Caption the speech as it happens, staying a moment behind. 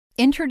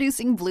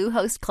Introducing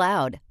Bluehost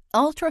Cloud,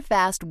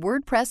 ultra-fast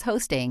WordPress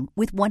hosting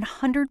with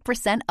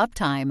 100%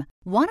 uptime.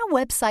 Want a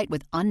website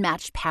with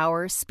unmatched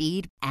power,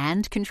 speed,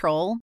 and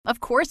control? Of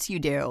course you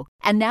do.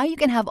 And now you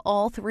can have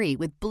all three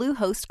with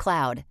Bluehost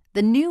Cloud,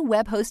 the new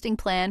web hosting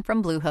plan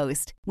from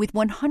Bluehost. With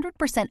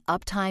 100%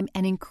 uptime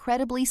and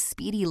incredibly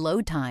speedy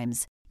load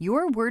times,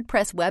 your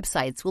WordPress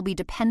websites will be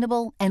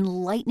dependable and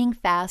lightning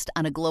fast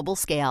on a global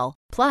scale.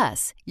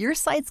 Plus, your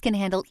sites can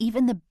handle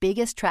even the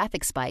biggest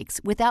traffic spikes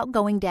without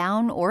going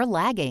down or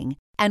lagging.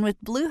 And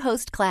with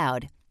Bluehost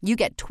Cloud, you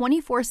get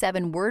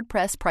 24/7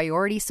 WordPress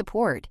priority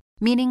support,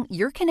 meaning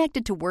you're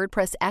connected to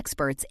WordPress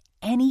experts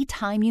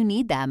anytime you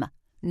need them.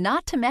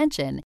 Not to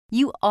mention,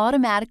 you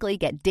automatically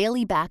get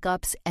daily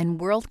backups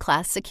and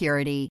world-class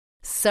security.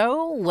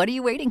 So, what are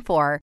you waiting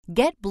for?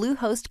 Get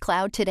Bluehost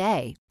Cloud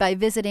today by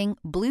visiting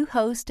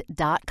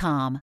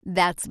Bluehost.com.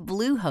 That's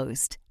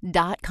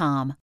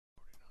Bluehost.com.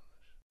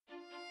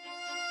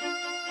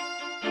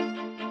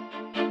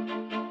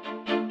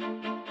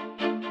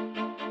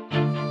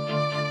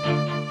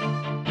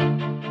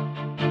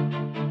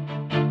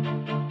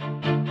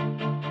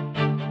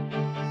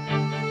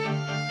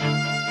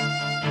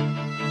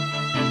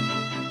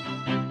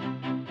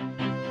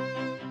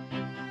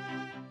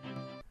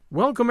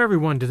 Welcome,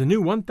 everyone, to the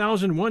new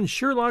 1001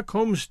 Sherlock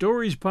Holmes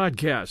Stories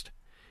podcast.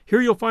 Here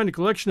you'll find a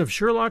collection of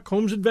Sherlock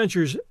Holmes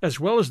adventures, as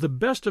well as the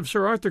best of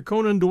Sir Arthur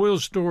Conan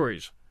Doyle's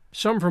stories.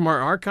 Some from our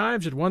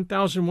archives at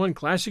 1001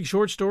 Classic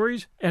Short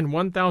Stories and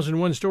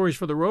 1001 Stories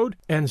for the Road,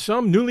 and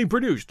some newly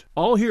produced,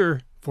 all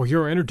here for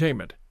your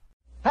entertainment.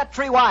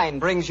 Petri Wine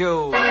brings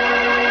you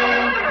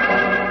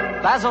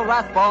Basil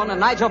Rathbone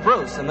and Nigel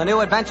Bruce in the new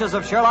adventures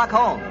of Sherlock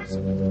Holmes.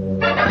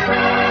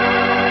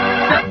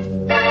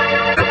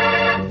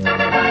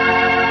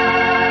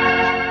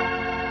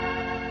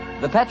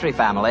 The Petri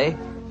family,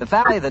 the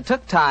family that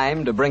took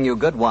time to bring you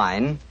good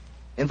wine,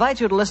 invites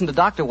you to listen to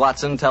Dr.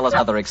 Watson tell us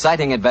another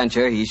exciting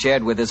adventure he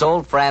shared with his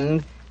old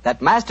friend,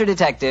 that master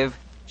detective,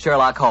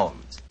 Sherlock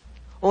Holmes.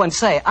 Oh, and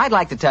say, I'd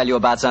like to tell you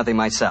about something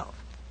myself.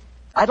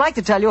 I'd like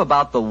to tell you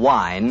about the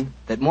wine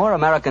that more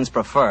Americans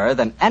prefer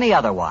than any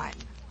other wine.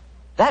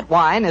 That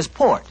wine is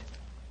port.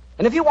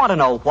 And if you want to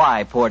know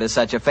why port is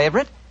such a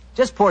favorite,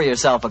 just pour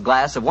yourself a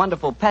glass of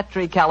wonderful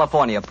Petri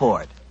California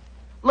port.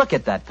 Look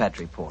at that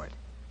Petri port.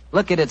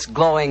 Look at its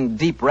glowing,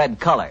 deep red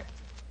color.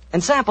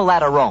 And sample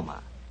that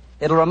aroma.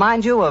 It'll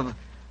remind you of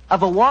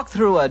a walk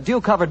through a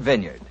dew-covered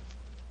vineyard.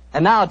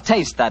 And now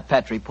taste that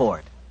Petri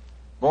port.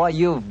 Boy,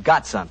 you've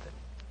got something.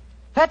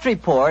 Petri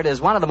port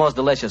is one of the most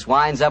delicious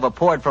wines ever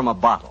poured from a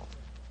bottle.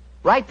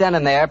 Right then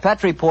and there,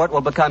 Petri port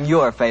will become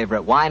your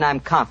favorite wine.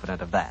 I'm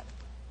confident of that.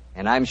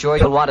 And I'm sure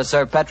you'll want to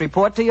serve Petri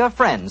port to your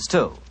friends,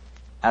 too.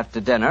 After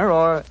dinner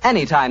or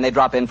any time they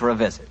drop in for a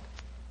visit.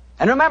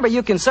 And remember,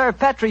 you can serve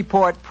Petri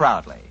port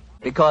proudly.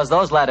 Because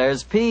those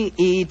letters,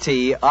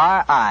 P-E-T-R-I,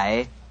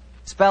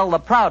 spell the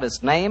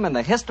proudest name in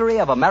the history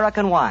of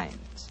American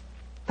wines.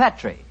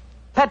 Petri.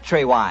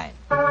 Petri wine.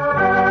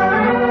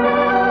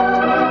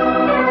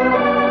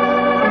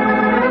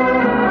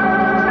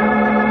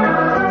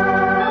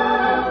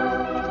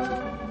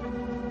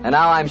 And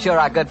now I'm sure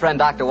our good friend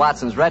Dr.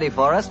 Watson's ready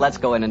for us. Let's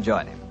go in and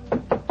join him.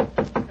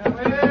 Come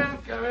in.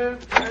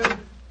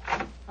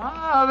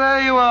 Ah,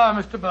 there you are,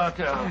 Mr.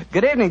 Bartell.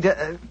 Good evening.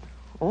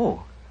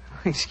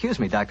 Excuse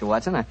me, Dr.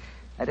 Watson. I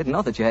didn't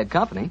know that you had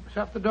company.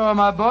 Shut the door,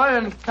 my boy,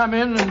 and come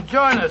in and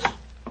join us.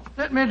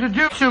 Let me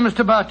introduce you,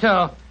 Mr.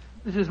 Bartell.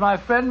 This is my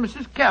friend,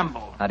 Mrs.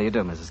 Campbell. How do you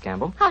do, Mrs.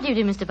 Campbell? How do you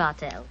do, Mr.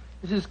 Bartell?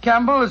 Mrs.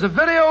 Campbell is a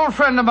very old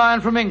friend of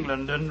mine from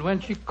England, and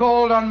when she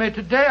called on me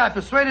today, I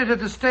persuaded her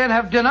to stay and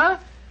have dinner,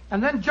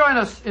 and then join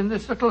us in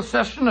this little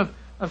session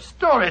of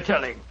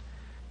storytelling.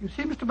 You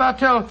see, Mr.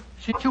 Bartell,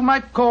 she's what you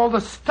might call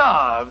the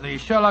star of the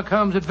Sherlock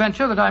Holmes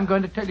adventure that I'm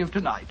going to tell you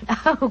tonight.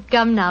 Oh,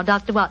 come now,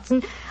 Dr.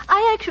 Watson.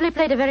 I actually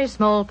played a very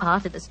small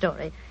part in the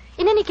story.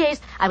 In any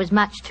case, I was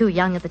much too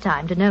young at the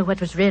time to know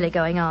what was really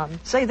going on.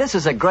 Say, this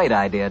is a great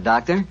idea,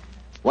 Doctor.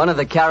 One of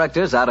the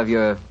characters out of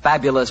your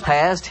fabulous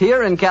past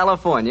here in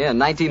California in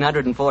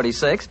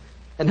 1946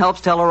 and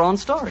helps tell her own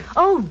story.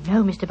 Oh,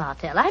 no, Mr.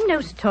 Bartell. I'm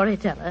no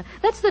storyteller.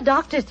 That's the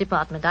doctor's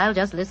department. I'll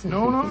just listen.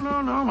 No,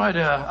 my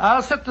dear.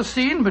 I'll set the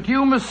scene, but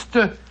you must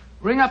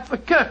ring up the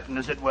curtain,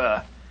 as it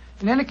were.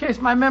 In any case,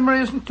 my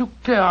memory isn't too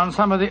clear on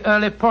some of the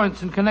early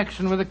points in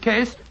connection with the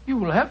case. You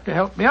will have to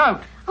help me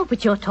out. Oh,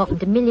 but you're talking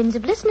to millions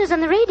of listeners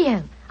on the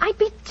radio. I'd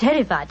be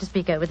terrified to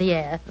speak over the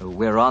air.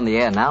 We're on the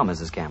air now,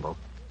 Mrs. Campbell.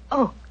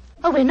 Oh,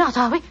 we're not,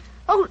 are we?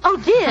 Oh,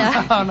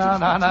 dear.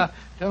 No.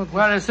 Don't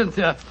worry,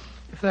 Cynthia.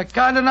 If they're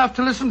kind enough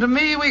to listen to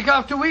me week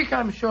after week,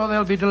 I'm sure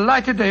they'll be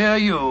delighted to hear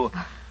you.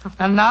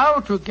 And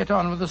now, to get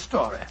on with the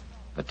story.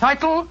 The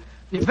title,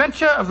 The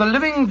Adventure of the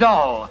Living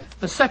Doll.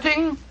 The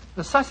setting,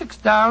 the Sussex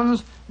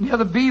Downs, near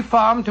the bee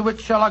farm to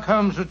which Sherlock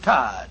Holmes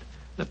retired.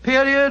 The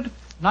period,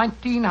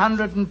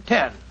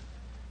 1910.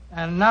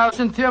 And now,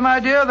 Cynthia, my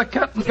dear, the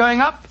curtain's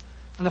going up,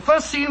 and the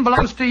first scene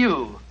belongs to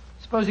you.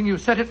 Supposing you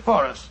set it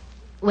for us.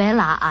 Well,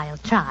 I'll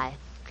try.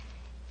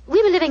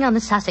 We were living on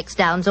the Sussex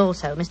Downs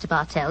also, Mr.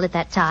 Bartell, at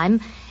that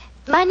time.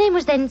 My name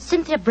was then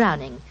Cynthia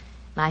Browning.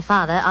 My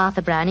father,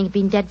 Arthur Browning, had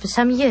been dead for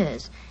some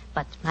years,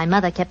 but my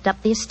mother kept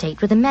up the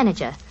estate with a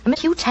manager, a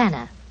Mr. Hugh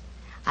Tanner.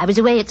 I was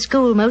away at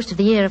school most of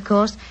the year, of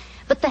course,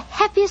 but the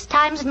happiest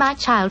times of my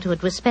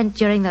childhood were spent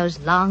during those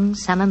long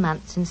summer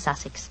months in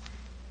Sussex.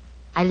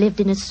 I lived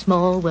in a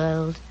small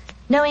world,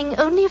 knowing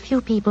only a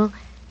few people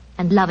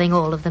and loving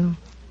all of them,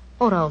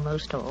 or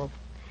almost all.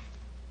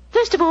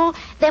 First of all,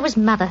 there was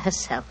Mother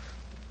herself.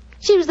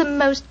 She was the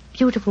most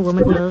beautiful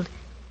woman in the world,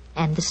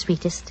 and the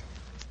sweetest.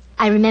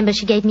 I remember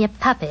she gave me a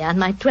puppy on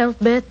my 12th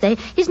birthday.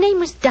 His name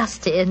was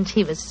Dusty, and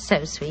he was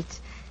so sweet.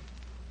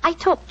 I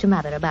talked to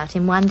Mother about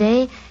him one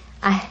day.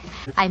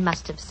 I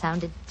must have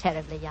sounded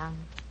terribly young.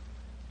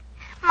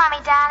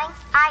 Mommy, darling,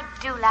 I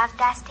do love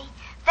Dusty.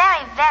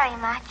 Very, very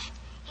much.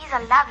 He's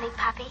a lovely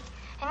puppy,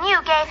 and you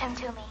gave him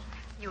to me.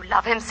 You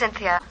love him,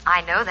 Cynthia.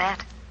 I know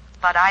that.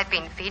 But I've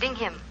been feeding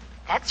him.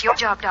 That's your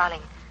job,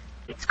 darling.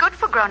 It's good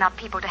for grown-up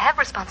people to have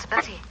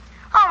responsibility.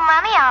 Oh,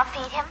 Mommy, I'll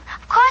feed him.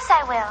 Of course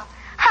I will.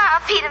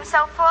 I'll feed him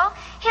so full,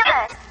 he'll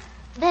hurt.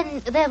 Then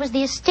there was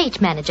the estate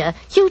manager,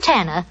 Hugh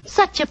Tanner,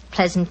 such a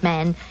pleasant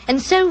man,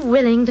 and so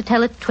willing to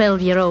tell a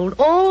 12-year-old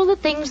all the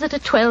things that a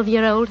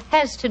 12-year-old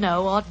has to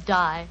know or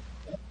die.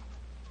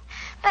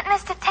 But,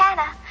 Mr.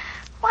 Tanner,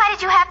 why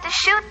did you have to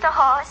shoot the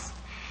horse?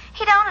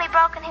 He'd only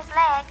broken his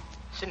leg.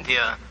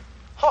 Cynthia,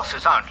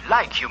 horses aren't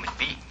like human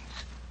beings.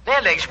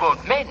 Their legs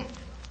won't mend.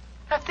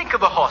 Now think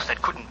of a horse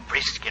that couldn't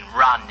frisk and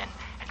run and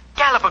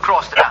gallop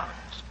across the downs.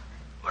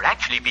 We're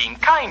actually being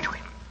kind to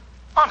him.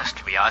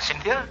 Honest we are,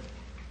 Cynthia.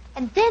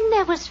 And then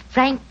there was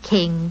Frank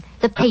King,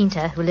 the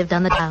painter who lived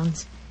on the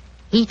downs.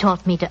 He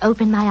taught me to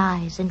open my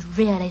eyes and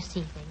really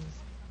see things.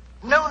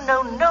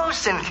 No,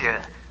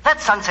 Cynthia. That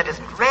sunset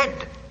isn't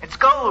red. It's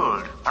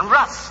gold and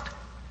rust.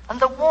 And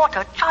the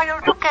water,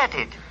 child, look at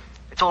it.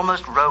 It's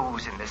almost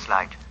rose in this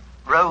light.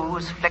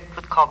 Rose flecked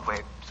with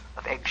cobwebs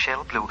of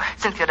eggshell blue.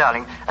 Cynthia,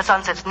 darling, a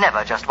sunset's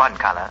never just one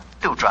color.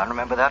 Do try and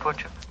remember that,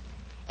 won't you?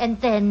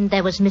 And then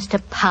there was Mr.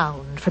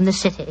 Pound from the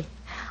city.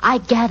 I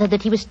gathered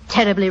that he was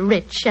terribly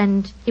rich,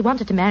 and he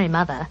wanted to marry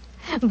Mother.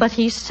 But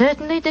he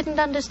certainly didn't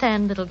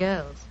understand little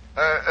girls.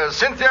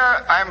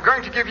 Cynthia, I'm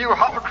going to give you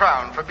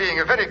 £50 for being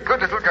a very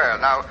good little girl.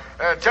 Now,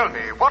 tell me,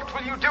 what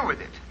will you do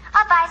with it?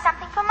 I'll buy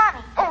something for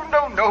Mommy.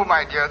 Oh, no,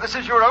 my dear. This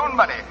is your own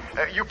money.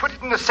 You put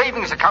it in the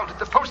savings account at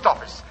the post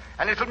office,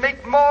 and it'll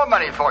make more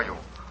money for you.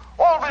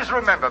 Always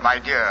remember, my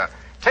dear,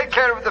 take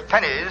care of the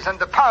pennies, and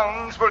the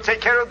pounds will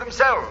take care of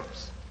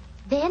themselves.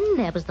 Then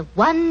there was the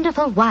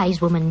wonderful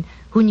wise woman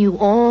who knew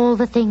all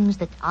the things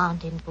that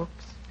aren't in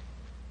books.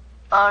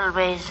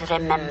 Always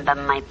remember,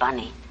 my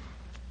bunny,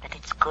 that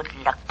it's good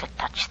luck to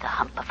touch the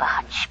hump of a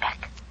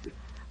hunchback.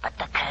 But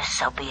the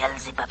curse of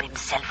Beelzebub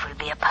himself will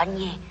be upon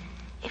ye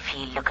if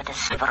ye look at a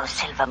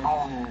silver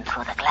moon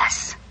through the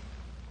glass.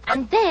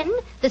 And then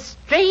the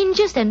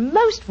strangest and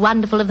most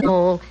wonderful of them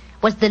all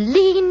was the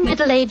lean,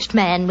 middle-aged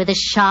man with a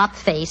sharp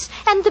face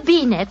and the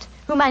bee-net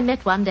whom I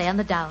met one day on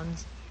the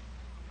downs.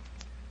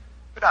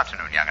 Good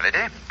afternoon, young lady.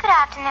 Good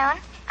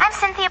afternoon. I'm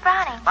Cynthia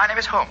Browning. My name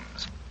is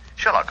Holmes.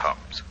 Sherlock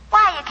Holmes. Why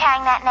are you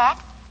carrying that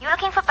net? You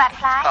looking for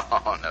butterflies?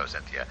 Oh, no,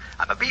 Cynthia.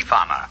 I'm a bee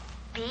farmer.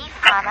 Bee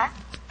farmer?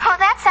 Oh,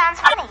 that sounds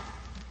funny.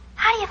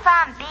 How do you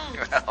farm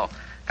bees? Well,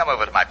 come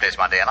over to my place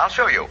one day and I'll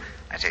show you.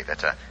 I say,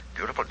 that's a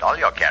beautiful doll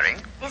you're carrying.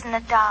 It isn't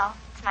a doll.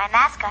 It's my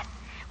mascot.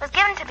 It was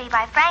given to me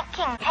by Frank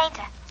King, the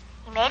painter.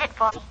 He made it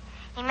for me.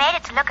 He made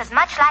it to look as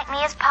much like me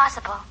as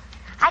possible.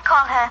 I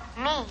call her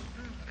me.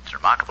 It's a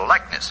remarkable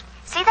likeness.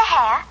 See the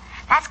hair?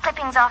 That's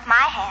clippings off my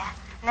hair.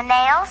 And the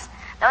nails?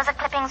 Those are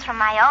clippings from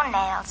my own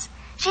nails.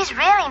 She's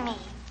really me,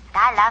 and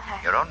I love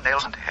her. Your own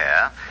nails and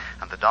hair,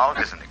 and the doll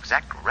is an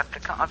exact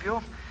replica of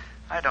you?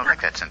 I don't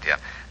like that, Cynthia.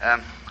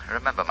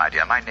 Remember, my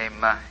dear, my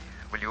name,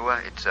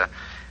 it's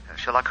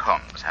Sherlock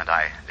Holmes, and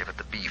I live at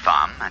the bee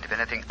farm, and if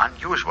anything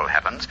unusual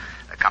happens,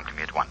 come to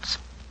me at once.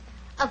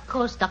 Of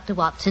course, Dr.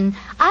 Watson,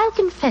 I'll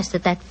confess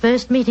that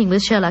first meeting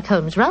with Sherlock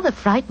Holmes rather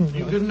frightened me.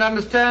 You didn't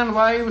understand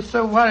why he was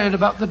so worried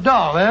about the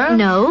doll, eh?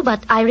 No,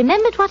 but I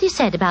remembered what he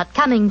said about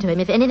coming to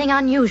him if anything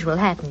unusual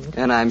happened.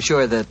 And I'm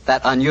sure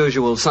that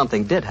unusual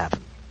something did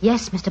happen.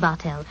 Yes, Mr.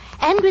 Bartell,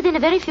 and within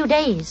a very few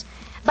days.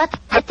 But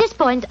at this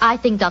point, I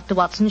think Dr.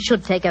 Watson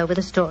should take over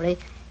the story.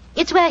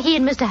 It's where he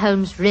and Mr.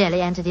 Holmes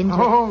really entered into it.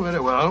 Oh, very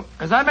well.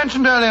 As I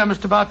mentioned earlier,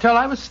 Mr. Bartell,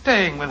 I was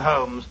staying with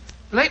Holmes.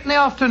 Late in the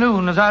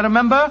afternoon, as I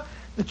remember,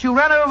 that you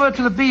ran over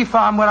to the bee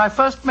farm where I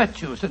first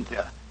met you,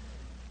 Cynthia.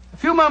 A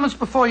few moments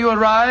before you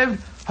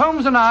arrived,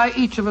 Holmes and I,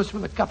 each of us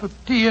with a cup of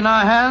tea in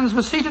our hands,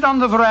 were seated on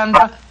the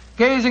veranda,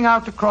 gazing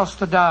out across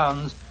the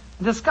downs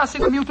and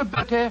discussing the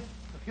mutability of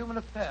human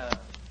affairs.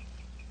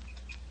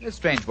 It's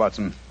strange,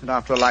 Watson, that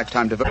after a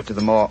lifetime devoted to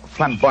the more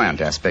flamboyant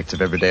aspects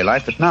of everyday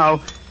life, that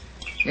now,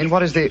 in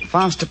what is the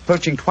fast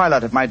approaching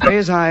twilight of my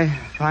days, I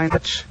find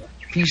that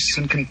peace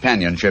and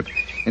companionship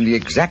in the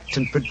exact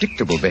and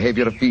predictable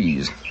behavior of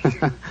bees.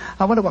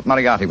 I wonder what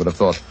Moriarty would have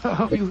thought.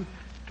 Oh, you're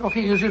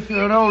talking as if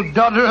you're an old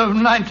dodder of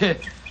 90.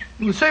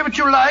 You say what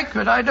you like,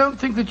 but I don't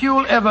think that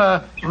you'll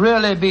ever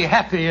really be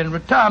happy in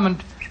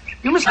retirement.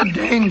 You miss the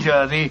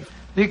danger, the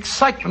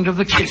excitement of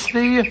the chase,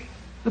 the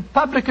The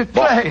public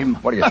acclaim.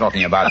 What are you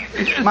talking about?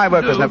 My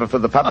work was never for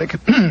the public.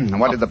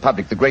 What did the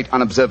public, the great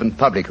unobservant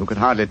public, who could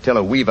hardly tell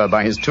a weaver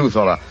by his tooth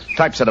or a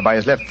typesetter by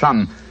his left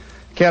thumb,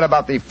 care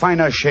about the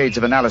finer shades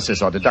of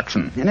analysis or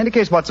deduction? In any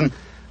case, Watson,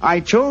 I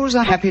chose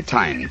a happy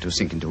time to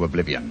sink into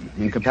oblivion.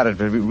 In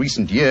comparatively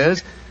recent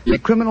years, the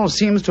criminal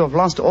seems to have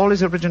lost all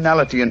his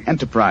originality and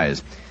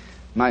enterprise.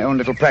 My own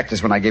little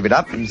practice when I gave it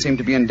up seemed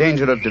to be in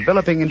danger of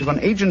developing into an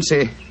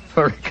agency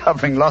for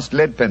recovering lost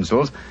lead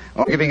pencils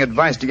or giving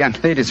advice to young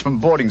ladies from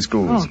boarding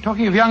schools. Oh,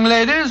 talking of young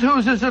ladies,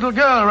 who's this little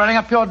girl running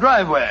up your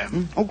driveway?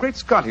 Oh, great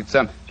Scott, it's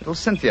little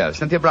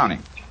Cynthia Browning.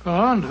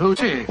 Oh, and who's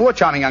she? Oh, a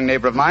charming young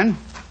neighbor of mine.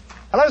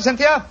 Hello,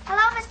 Cynthia.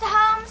 Hello, Mr.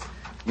 Holmes.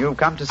 You've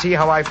come to see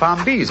how I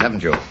farm bees,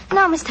 haven't you?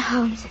 No, Mr.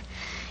 Holmes.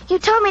 You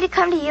told me to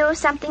come to you.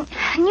 Something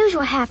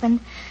unusual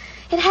happened.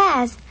 It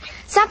has.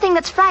 Something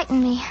that's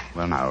frightened me.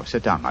 Well, now,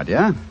 sit down, my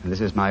dear. This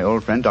is my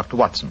old friend, Dr.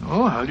 Watson.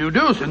 Oh, how do you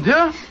do,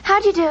 Cynthia?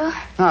 How do you do?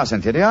 Now,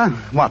 Cynthia, dear,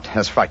 what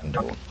has frightened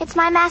you? It's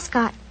my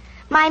mascot.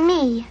 My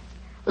me.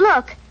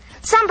 Look,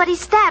 somebody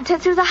stabbed her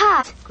through the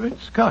heart. Great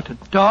Scott, a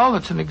doll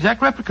that's an exact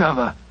replica of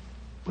her,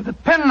 with a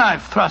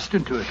penknife thrust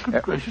into it.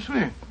 Good gracious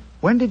me.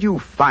 When did you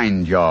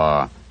find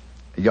your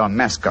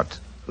mascot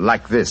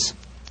like this?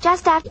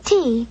 Just after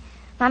tea.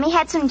 Mommy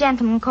had some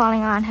gentlemen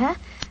calling on her,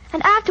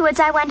 and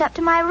afterwards I went up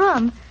to my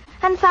room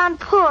and found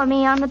poor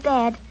me on the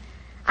bed.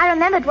 I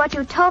remembered what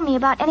you told me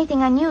about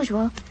anything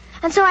unusual,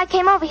 and so I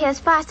came over here as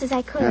fast as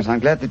I could. Yes, I'm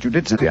glad that you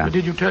did, Cynthia. But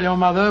did you tell your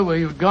mother where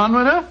you'd gone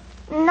with her?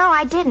 No,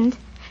 I didn't.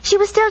 She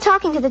was still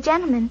talking to the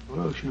gentleman.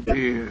 Well, she'll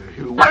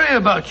worry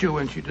about you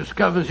when she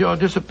discovers your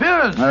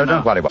disappearance. No,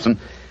 don't worry, Watson.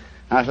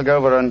 I shall go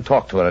over and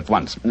talk to her at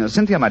once.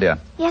 Cynthia, my dear.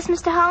 Yes,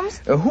 Mr. Holmes?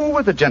 Who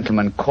were the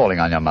gentlemen calling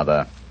on your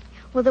mother?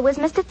 Well, there was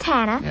Mr.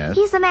 Tanner. Yes.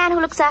 He's the man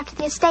who looks after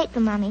the estate for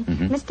Mummy.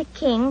 Mm-hmm. Mr.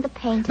 King, the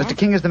painter. Mr.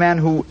 King is the man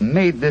who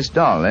made this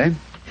doll, eh?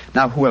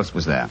 Now, who else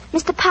was there?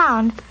 Mr.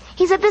 Pound.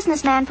 He's a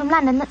businessman from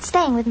London that's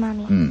staying with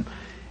Mummy.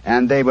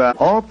 And they were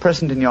all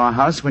present in your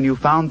house when you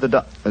found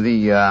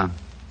the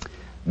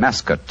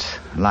mascot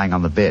lying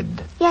on the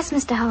bed? Yes,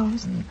 Mr.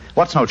 Holmes.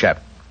 Watson, old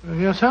chap.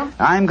 Yes, sir?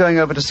 I'm going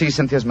over to see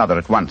Cynthia's mother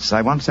at once.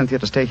 I want Cynthia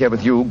to stay here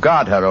with you.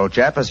 Guard her, old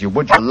chap, as you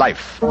would your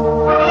life.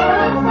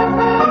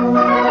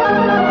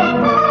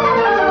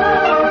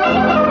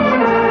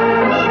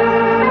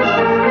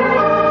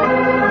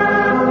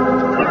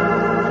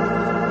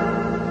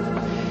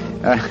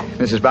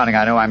 Mrs. Browning,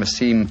 I know I must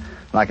seem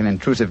like an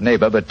intrusive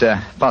neighbor, but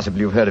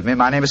possibly you've heard of me.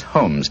 My name is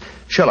Holmes,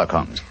 Sherlock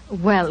Holmes.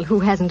 Well, who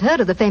hasn't heard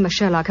of the famous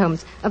Sherlock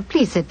Holmes?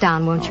 Please sit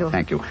down, won't you?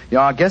 Thank you.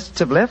 Your guests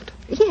have left?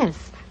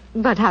 Yes.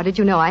 But how did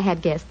you know I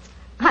had guests?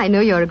 I know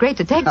you're a great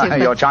detective.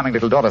 Your charming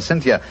little daughter,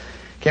 Cynthia,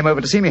 came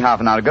over to see me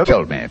half an hour ago,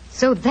 told me.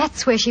 So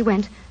that's where she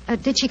went.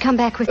 Did she come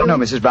back with you? No,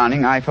 Mrs.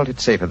 Browning. I felt it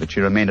safer that she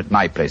remained at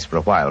my place for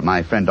a while.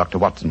 My friend Dr.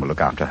 Watson will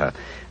look after her.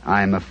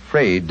 I'm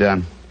afraid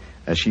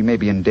she may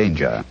be in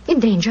danger. In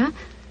danger?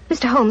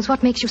 Mr. Holmes,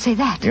 what makes you say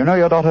that? You know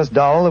your daughter's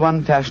doll, the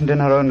one fashioned in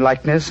her own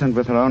likeness and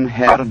with her own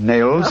hair and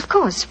nails? Of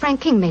course. Frank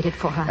King made it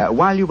for her.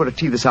 While you were at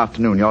tea this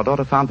afternoon, your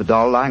daughter found the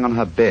doll lying on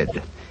her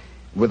bed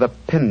with a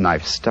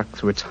penknife stuck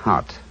through its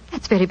heart.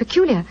 That's very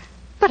peculiar.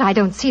 But I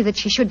don't see that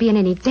she should be in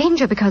any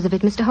danger because of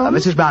it, Mr.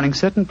 Holmes. Mrs. Browning,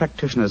 certain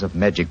practitioners of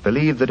magic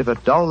believe that if a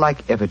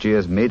doll-like effigy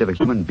is made of a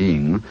human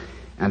being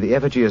and the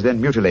effigy is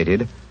then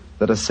mutilated,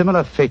 that a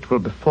similar fate will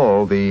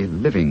befall the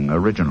living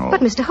original.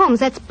 But, Mr.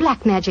 Holmes, that's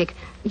black magic.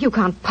 You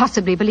can't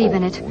possibly believe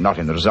in it. Not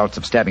in the results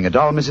of stabbing a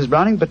doll, Mrs.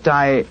 Browning, but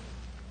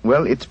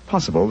well, it's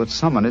possible that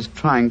someone is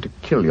trying to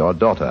kill your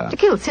daughter. To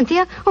kill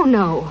Cynthia? Oh,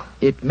 no.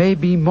 It may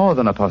be more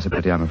than a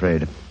possibility, I'm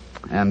afraid.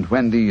 And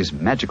when these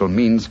magical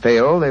means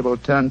fail, they will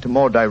turn to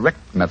more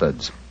direct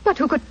methods. But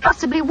who could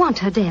possibly want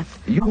her death?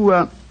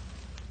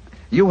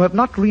 You have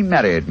not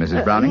remarried,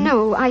 Mrs. Browning?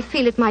 No, I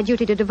feel it my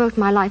duty to devote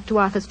my life to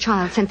Arthur's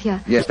child,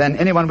 Cynthia. Yes, then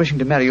anyone wishing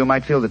to marry you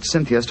might feel that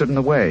Cynthia stood in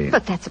the way.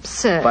 But that's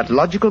absurd. But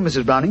logical,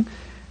 Mrs. Browning.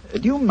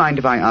 Do you mind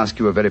if I ask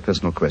you a very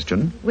personal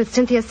question? With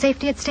Cynthia's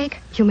safety at stake,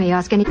 you may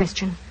ask any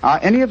question. Are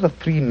any of the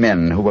three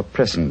men who were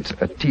present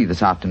at tea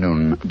this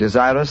afternoon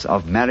desirous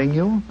of marrying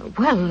you?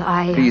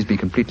 Well, Please be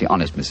completely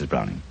honest, Mrs.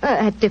 Browning.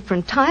 At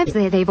different times,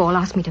 they've all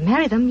asked me to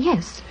marry them,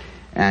 yes.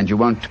 And you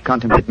won't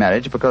contemplate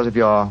marriage because of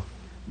your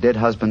dead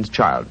husband's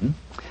child,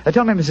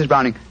 Tell me, Mrs.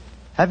 Browning,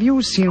 have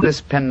you seen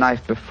this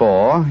penknife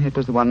before? It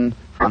was the one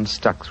found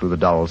stuck through the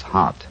doll's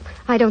heart.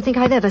 I don't think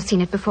I've ever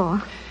seen it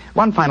before.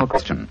 One final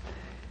question.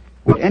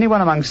 Would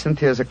anyone among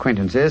Cynthia's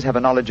acquaintances have a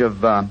knowledge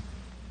of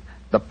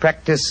the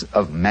practice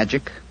of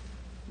magic?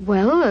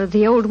 Well,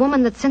 the old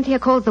woman that Cynthia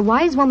calls the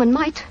wise woman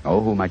might.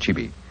 Oh, who might she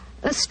be?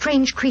 A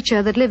strange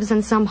creature that lives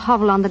in some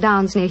hovel on the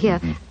downs near here.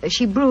 Mm-hmm.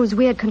 She brews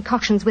weird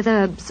concoctions with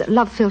herbs,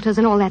 love philters,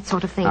 and all that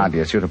sort of thing. I'd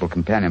be a suitable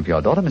companion for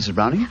your daughter, Mrs.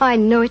 Browning. I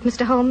know it,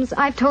 Mr. Holmes.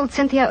 I've told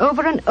Cynthia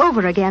over and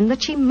over again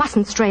that she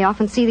mustn't stray off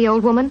and see the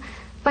old woman.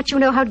 But you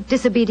know how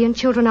disobedient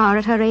children are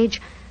at her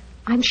age.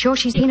 I'm sure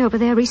she's been over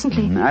there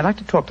recently. I'd like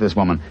to talk to this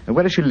woman.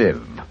 Where does she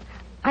live?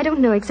 I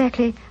don't know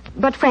exactly,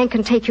 but Frank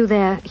can take you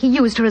there. He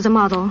used her as a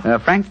model.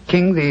 Frank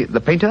King,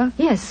 the painter?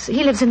 Yes,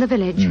 he lives in the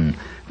village.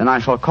 Then I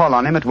shall call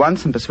on him at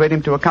once and persuade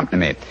him to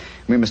accompany me.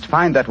 We must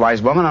find that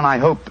wise woman, and I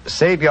hope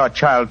save your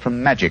child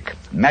from magic.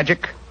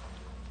 Magic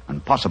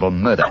and possible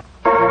murder.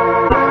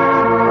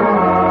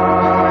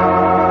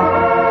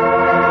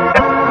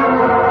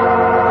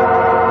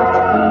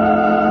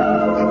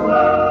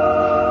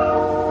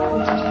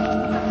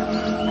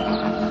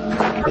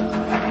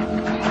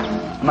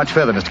 Much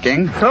further, Mr.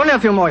 King? Only a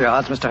few more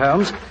yards, Mr.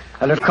 Holmes.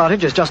 Her little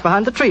cottage is just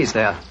behind the trees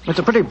there. It's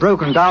a pretty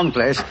broken-down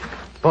place.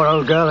 Poor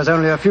old girl has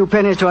only a few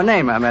pennies to her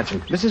name, I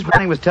imagine. Mrs.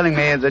 Browning was telling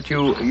me that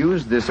you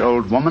used this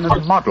old woman as a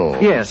model.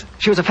 Yes,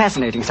 she was a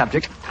fascinating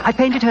subject. I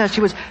painted her.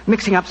 She was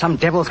mixing up some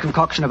devil's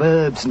concoction of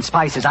herbs and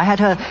spices. I had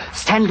her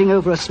standing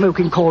over a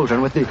smoking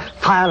cauldron with the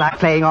firelight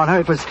playing on her.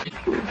 It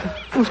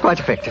was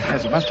quite effective.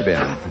 Yes, it must have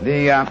been.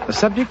 The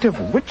subject of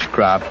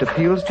witchcraft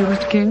appeals to you,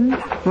 Mr. King?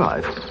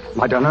 Well,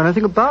 I don't know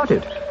anything about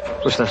it.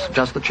 It was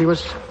just that she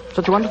was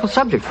such a wonderful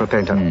subject for a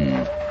painter.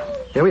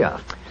 Here we are.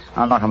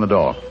 I'll knock on the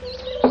door.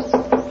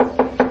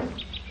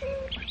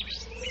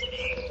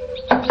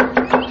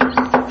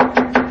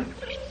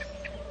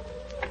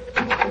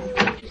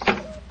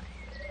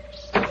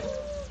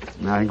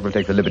 I think we'll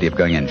take the liberty of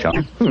going in, shall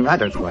we? I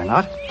don't see why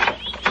not.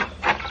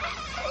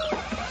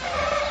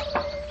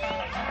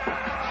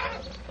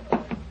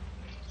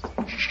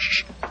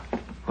 Shh.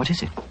 What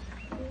is it?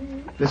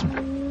 Listen.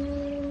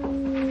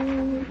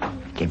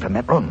 It came from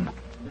that room.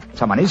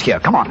 Someone is here.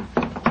 Come on.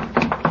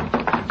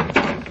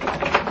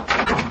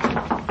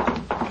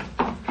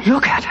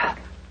 Look at her.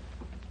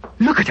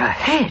 Look at her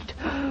head.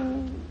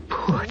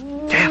 Poor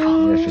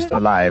devil. Yes, she's still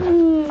alive.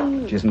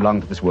 She isn't long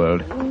for this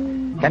world.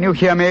 Can you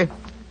hear me?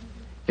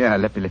 Here,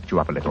 let me lift you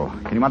up a little.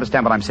 Can you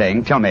understand what I'm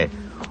saying? Tell me,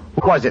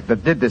 who was it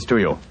that did this to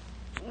you?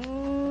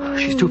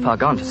 She's too far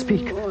gone to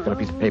speak. Got a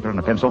piece of paper and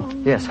a pencil?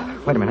 Yes.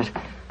 Wait a minute.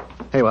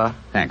 Here you are.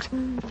 Thanks.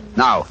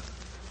 Now,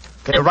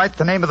 can you write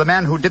the name of the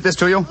man who did this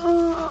to you?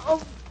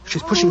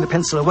 She's pushing the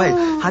pencil away.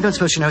 I don't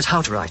suppose she knows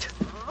how to write.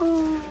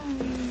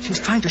 She's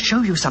trying to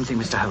show you something,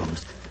 Mr.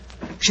 Holmes.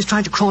 She's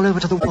trying to crawl over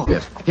to the wall.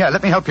 Yes. Here,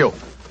 let me help you.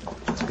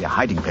 This will be a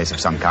hiding place of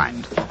some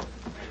kind.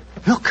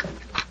 Look.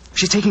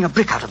 She's taking a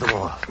brick out of the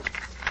wall.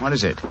 What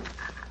is it?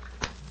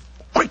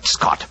 Great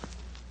Scott!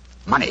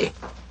 Money.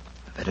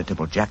 A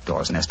veritable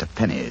jackdaw's nest of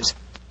pennies.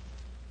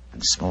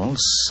 And small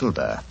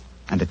silver.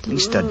 And at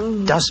least a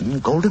dozen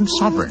golden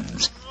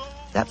sovereigns.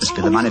 That must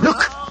be the money.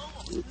 Look!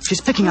 She's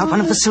picking out one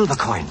of the silver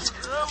coins.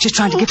 She's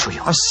trying to get for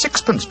you. A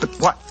sixpence, but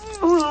what?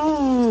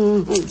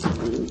 Oh,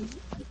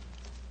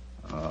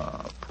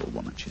 poor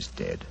woman, she's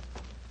dead.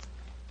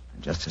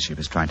 Just as she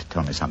was trying to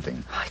tell me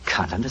something. I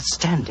can't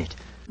understand it.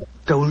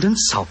 Golden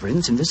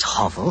sovereigns in this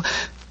hovel,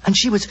 and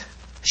she was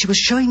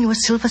showing you a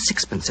silver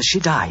sixpence as she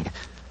died.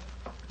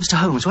 Mr.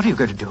 Holmes, what are you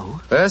going to do?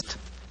 First,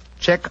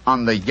 check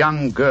on the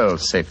young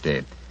girl's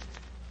safety.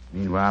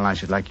 Meanwhile, I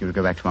should like you to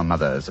go back to our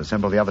mother's.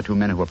 Assemble the other two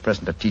men who were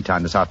present at tea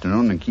time this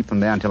afternoon and keep them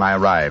there until I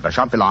arrive. I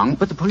shan't be long.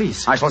 But the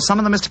police? I shall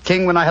summon them, Mr.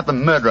 King, when I have the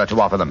murderer to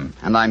offer them.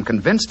 And I'm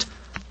convinced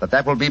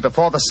that will be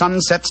before the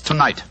sun sets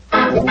tonight.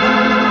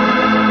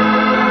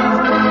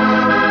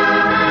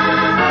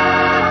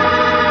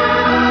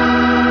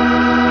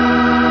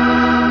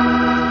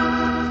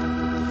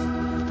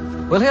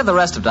 We'll hear the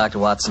rest of Dr.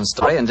 Watson's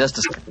story in just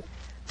a second.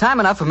 Time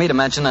enough for me to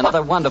mention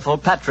another wonderful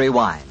Petri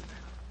wine.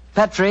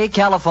 Petri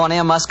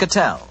California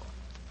Muscatel.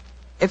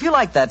 If you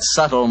like that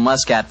subtle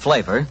muscat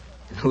flavor,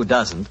 who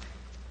doesn't,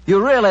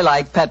 you really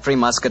like Petri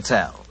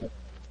Muscatel.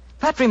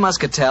 Petri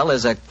Muscatel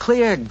is a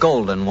clear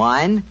golden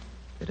wine.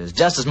 It is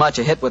just as much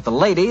a hit with the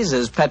ladies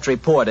as Petri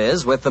Port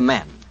is with the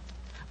men.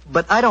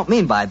 But I don't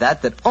mean by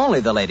that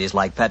only the ladies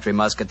like Petri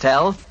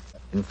Muscatel.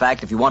 In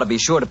fact, if you want to be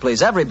sure to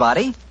please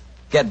everybody,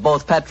 get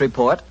both Petri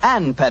Port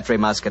and Petri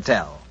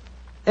Muscatel.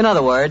 In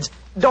other words,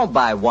 don't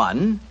buy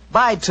one,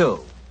 buy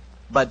two.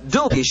 But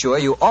do be sure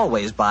you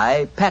always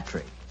buy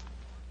Petri.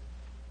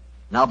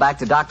 Now back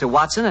to Dr.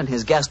 Watson and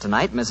his guest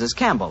tonight, Mrs.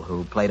 Campbell,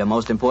 who played a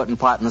most important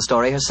part in the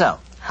story herself.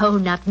 Oh,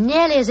 not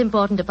nearly as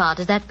important a part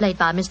as that played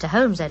by Mr.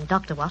 Holmes and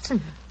Dr. Watson.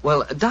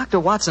 Well, Dr.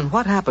 Watson,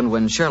 what happened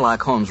when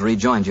Sherlock Holmes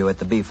rejoined you at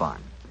the bee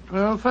farm?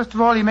 Well, first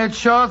of all, he made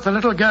sure that the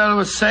little girl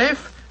was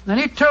safe. Then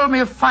he told me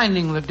of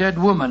finding the dead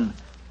woman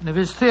and of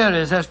his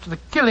theories as to the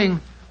killing.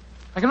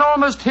 I can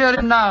almost hear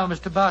him now,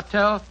 Mr.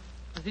 Bartell,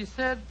 as he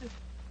said...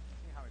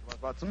 How it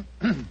was, Watson.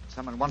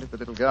 Someone wanted the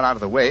little girl out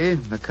of the way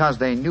because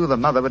they knew the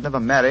mother would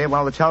never marry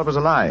while the child was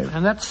alive.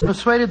 And that's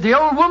persuaded the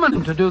old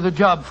woman to do the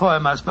job for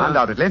him, I suppose.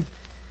 Undoubtedly.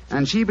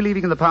 And she,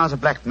 believing in the powers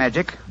of black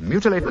magic,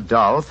 mutilated the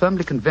doll,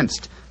 firmly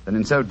convinced that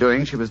in so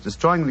doing she was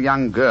destroying the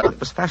young girl it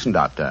was fashioned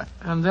after.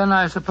 And then,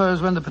 I suppose,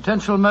 when the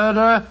potential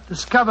murderer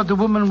discovered the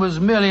woman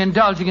was merely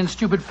indulging in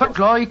stupid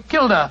folklore, he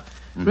killed her,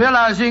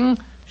 realizing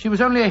she was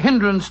only a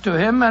hindrance to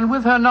him, and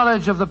with her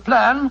knowledge of the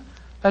plan,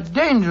 a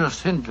dangerous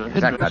hindrance.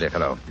 Exactly, my dear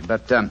fellow.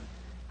 But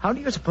how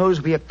do you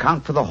suppose we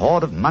account for the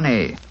hoard of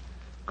money?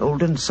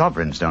 Golden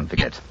sovereigns, don't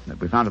forget, that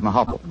we found in the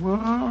hovel. Well,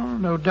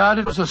 no doubt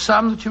it was a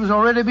sum that she was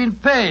already being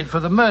paid for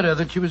the murder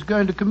that she was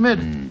going to commit.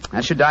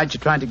 As she died, she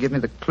tried to give me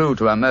the clue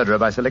to her murderer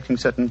by selecting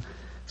certain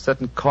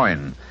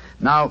coin.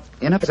 Now,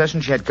 in her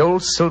possession she had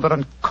gold, silver,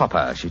 and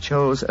copper. She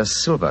chose a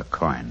silver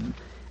coin.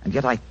 And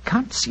yet I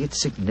can't see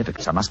its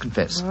significance, I must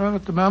confess. Well,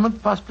 at the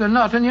moment, possibly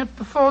not. And yet,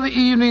 before the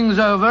evening's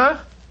over,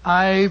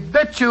 I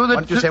bet you that...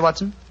 What did you say,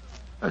 Watson?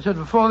 I said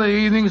before the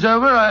evening's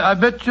over, I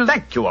bet you...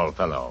 Thank you, old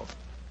fellow.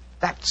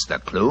 That's the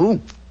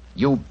clue.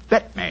 You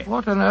bet me.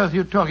 What on earth are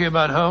you talking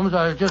about, Holmes?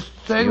 I was just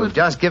saying... You've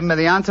just given me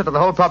the answer to the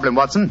whole problem,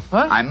 Watson.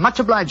 What? I'm much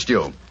obliged to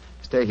you.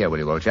 Stay here, will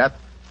you, old chap?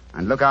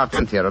 And look after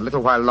Cynthia a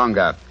little while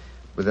longer.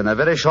 Within a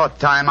very short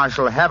time, I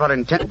shall have her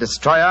intended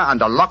destroyer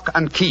under lock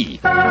and key.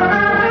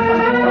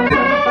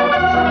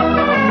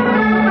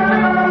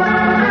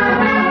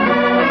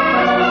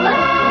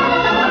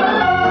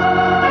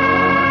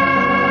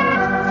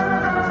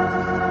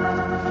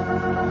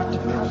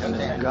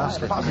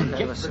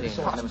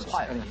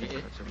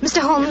 Mr.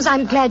 Holmes,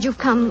 I'm glad you've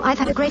come. I've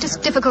had the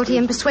greatest difficulty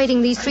in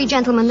persuading these three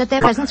gentlemen that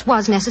their presence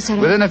was necessary.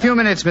 Within a few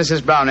minutes,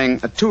 Mrs. Browning,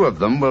 two of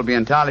them will be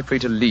entirely free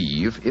to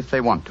leave if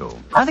they want to.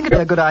 I think it's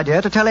a good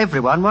idea to tell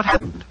everyone what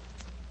happened.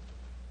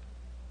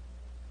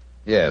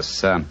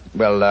 Yes,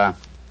 Mr.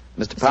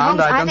 Mr. Pound,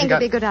 Holmes, I think it'd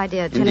be a good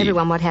idea to tell Indeed.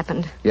 everyone what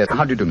happened. Yes,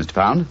 how do you do, Mr.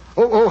 Pound?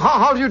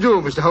 How do you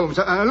do, Mr. Holmes?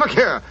 Look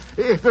here.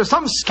 If there's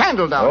some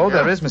scandal down here... Oh,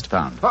 there is, Mr.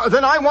 Pound.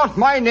 Then I want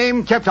my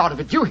name kept out of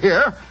it. You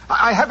hear?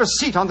 I have a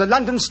seat on the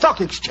London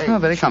Stock Exchange. Oh,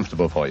 very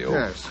comfortable for you.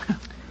 Yes.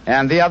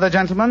 And the other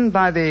gentleman,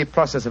 by the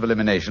process of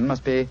elimination,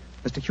 must be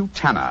Mr. Hugh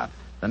Tanner,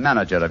 the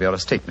manager of your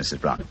estate,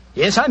 Mrs. Brown.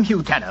 Yes, I'm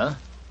Hugh Tanner.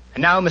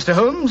 And now, Mr.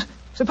 Holmes,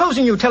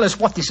 supposing you tell us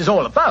what this is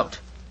all about.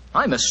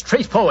 I'm a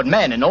straightforward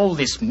man, and all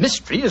this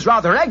mystery is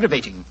rather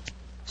aggravating.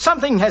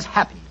 Something has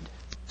happened.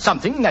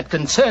 Something that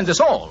concerns us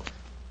all.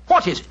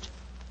 What is it?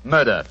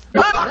 Murder.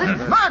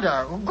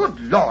 Murder? Good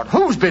Lord,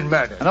 who's been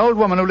murdered? An old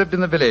woman who lived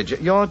in the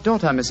village. Your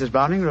daughter, Mrs.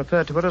 Browning,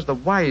 referred to her as the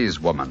wise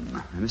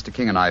woman. Mr.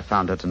 King and I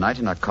found her tonight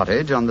in her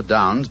cottage on the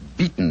Downs,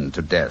 beaten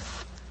to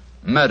death.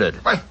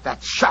 Murdered. Well,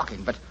 that's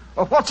shocking, but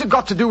what's it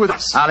got to do with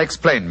us? I'll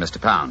explain, Mr.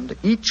 Pound.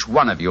 Each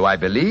one of you, I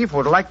believe,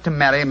 would like to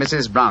marry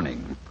Mrs.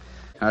 Browning.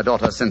 Her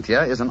daughter,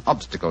 Cynthia, is an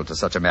obstacle to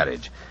such a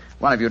marriage.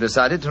 One of you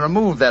decided to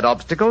remove that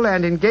obstacle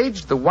and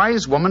engaged the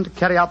wise woman to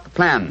carry out the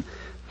plan.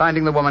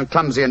 Finding the woman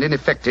clumsy and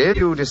ineffective,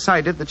 you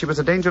decided that she was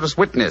a dangerous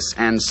witness,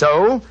 and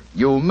so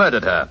you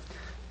murdered her.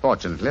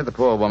 Fortunately, the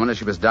poor woman, as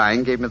she was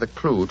dying, gave me the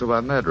clue to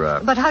her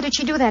murderer. But how did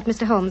she do that,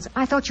 Mr. Holmes?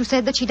 I thought you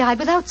said that she died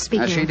without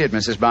speaking. She did,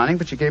 Mrs. Browning,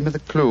 but she gave me the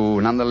clue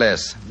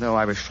nonetheless, though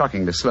I was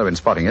shockingly slow in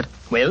spotting it.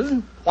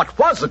 Well, what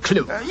was the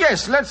clue?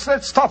 Yes,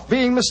 let's stop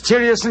being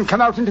mysterious and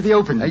come out into the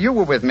open. You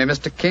were with me,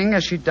 Mr. King.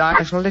 As she died,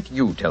 I shall let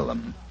you tell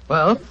them.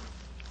 Well,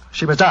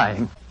 she was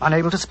dying,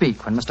 unable to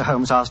speak when Mr.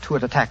 Holmes asked who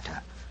had attacked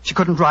her. She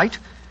couldn't write,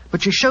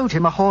 but she showed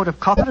him a hoard of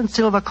copper and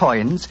silver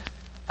coins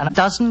and a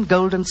dozen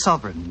golden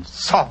sovereigns.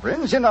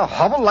 Sovereigns in a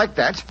hovel like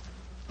that?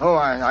 Oh,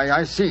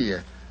 I see.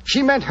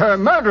 She meant her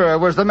murderer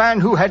was the man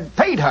who had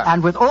paid her.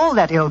 And with all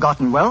that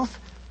ill-gotten wealth,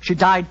 she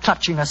died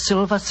clutching a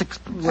silver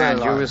sixpence.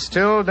 And you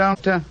still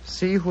don't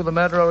see who the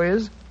murderer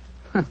is?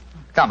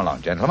 Come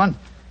along, gentlemen.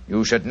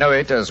 You should know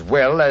it as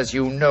well as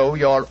you know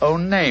your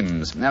own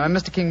names. Now,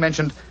 Mr. King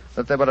mentioned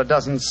that there were a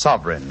dozen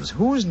sovereigns.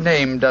 Whose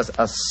name does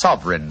a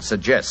sovereign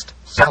suggest?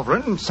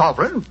 Sovereign?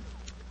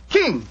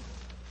 King.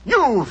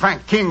 You,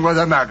 Frank King, were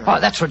the murderer. Oh,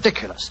 that's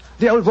ridiculous.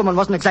 The old woman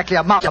wasn't exactly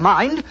a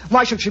mastermind.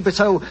 Why should she be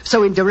so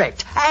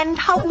indirect? And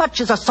how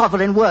much is a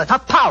sovereign worth?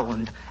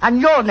 £1.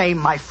 And your name,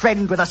 my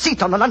friend, with a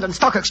seat on the London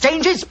Stock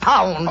Exchange is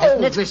Pound,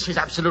 isn't it? This is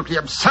absolutely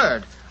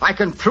absurd. I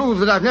can prove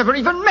that I've never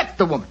even met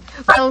the woman.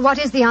 Well, what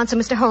is the answer,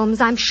 Mr.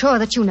 Holmes? I'm sure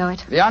that you know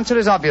it. The answer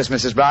is obvious,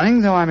 Mrs.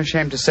 Browning, though I'm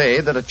ashamed to say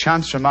that a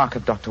chance remark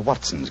of Dr.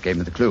 Watson's gave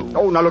me the clue.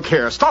 Oh, now look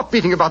here. Stop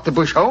beating about the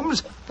bush,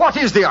 Holmes. What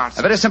is the answer?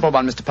 A very simple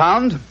one, Mr.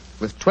 Pound.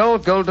 With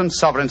 12 golden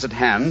sovereigns at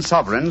hand,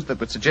 sovereigns that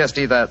would suggest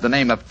either the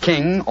name of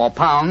King or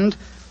Pound,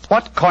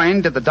 what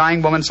coin did the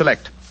dying woman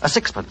select? A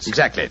sixpence.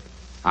 Exactly.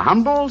 A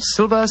humble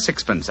silver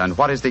sixpence. And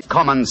what is the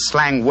common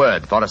slang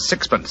word for a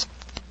sixpence?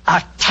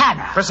 A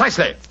tanner.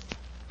 Precisely.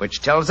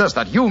 Which tells us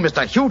that you,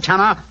 Mr. Hugh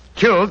Tanner,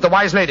 killed the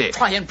wise lady.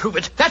 Try and prove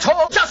it. That's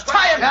all. Just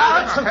try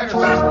and prove it.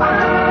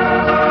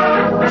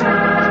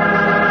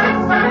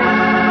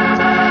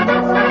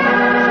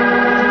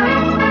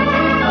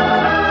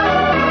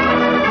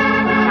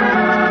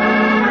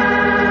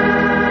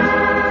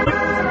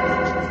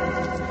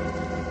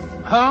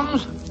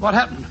 Holmes, what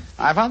happened?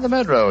 I found the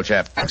murderer, old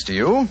chap. Thanks to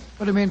you. What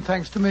do you mean,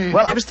 thanks to me?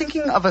 Well, I was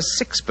thinking of a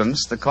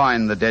sixpence, the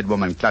coin the dead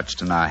woman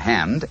clutched in her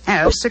hand,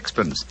 as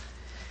sixpence.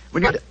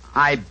 When you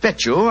I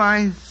bet you,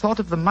 I thought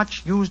of the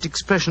much-used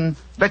expression,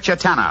 betcha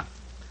Tanner.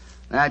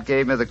 That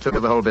gave me the clue to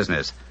the whole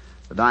business.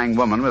 The dying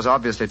woman was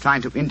obviously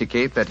trying to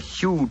indicate that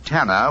Hugh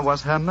Tanner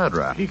was her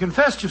murderer. He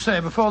confessed, you say,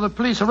 before the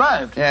police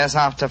arrived. Yes,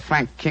 after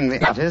Frank King,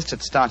 the artist,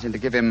 had started to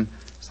give him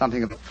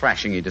something of the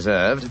thrashing he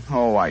deserved.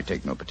 Oh, I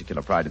take no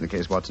particular pride in the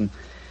case, Watson.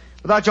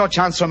 Without your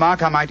chance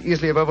remark, I might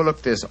easily have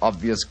overlooked this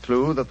obvious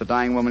clue that the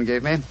dying woman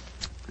gave me.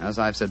 As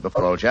I've said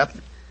before, old chap,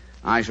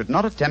 I should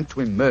not attempt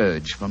to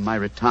emerge from my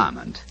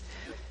retirement.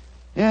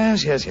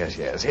 Yes.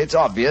 It's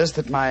obvious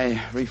that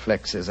my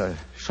reflexes are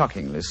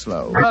shockingly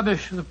slow.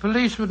 Rubbish. The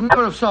police would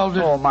never have solved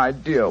it. Oh, my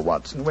dear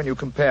Watson, when you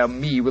compare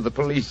me with the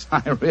police,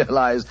 I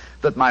realize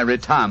that my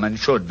retirement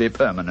should be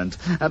permanent.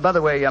 By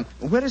the way,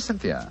 where is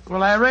Cynthia?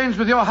 Well, I arranged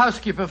with your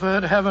housekeeper for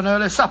her to have an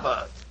early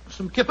supper.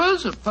 Some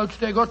kippers, a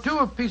poached egg or two,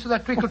 a piece of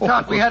that treacle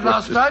tart we had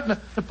last night, and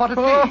a pot of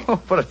tea. Oh,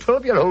 for a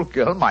 12-year-old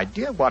girl, my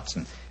dear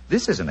Watson,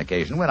 this is an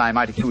occasion when I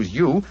might accuse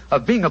you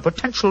of being a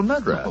potential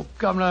murderer. Oh,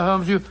 come now,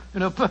 Holmes, you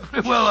know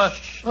perfectly well...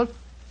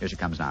 Here she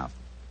comes now.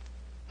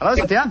 Hello,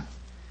 Cynthia.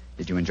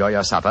 Did you enjoy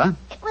your supper?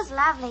 It was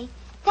lovely.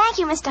 Thank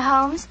you, Mr.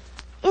 Holmes.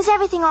 Is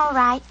everything all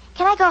right?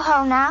 Can I go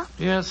home now?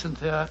 Yes,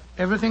 Cynthia.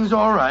 Everything's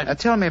all right.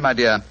 Tell me, my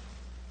dear,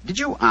 did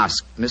you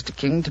ask Mr.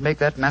 King to make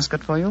that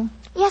mascot for you?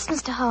 Yes,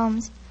 Mr.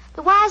 Holmes.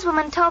 The wise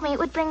woman told me it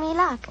would bring me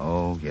luck.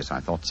 Oh, yes, I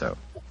thought so.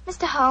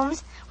 Mr.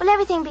 Holmes, will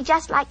everything be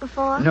just like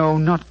before? No,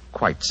 not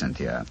quite,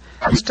 Cynthia.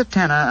 Mr.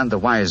 Tanner and the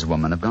wise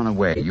woman have gone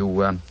away. You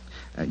won't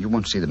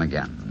see them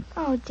again.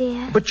 Oh,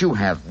 dear. But you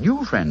have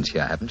new friends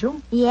here, haven't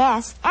you?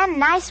 Yes, and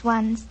nice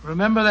ones.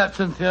 Remember that,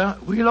 Cynthia.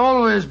 We'll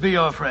always be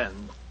your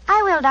friend.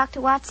 I will, Dr.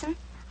 Watson.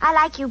 I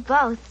like you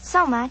both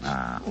so much.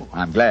 Ah,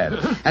 I'm glad.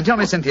 And tell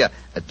me, Cynthia,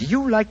 do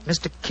you like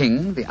Mr.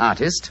 King, the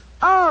artist?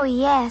 Oh,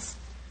 yes.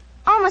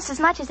 Almost as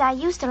much as I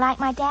used to like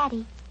my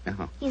daddy.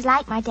 Oh. He's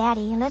like my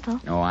daddy, a little.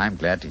 Oh, I'm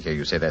glad to hear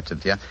you say that,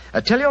 Cynthia.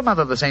 Tell your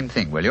mother the same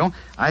thing, will you?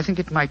 I think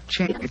it might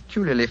change a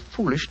peculiarly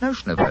foolish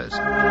notion of hers.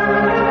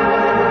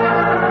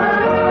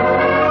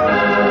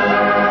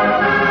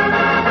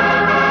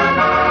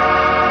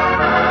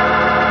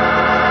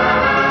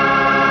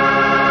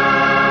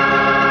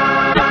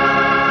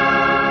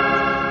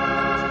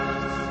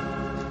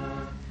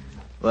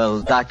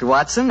 Well, Dr.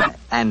 Watson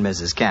and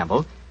Mrs.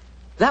 Campbell,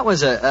 that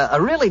was a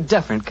really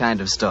different kind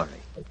of story.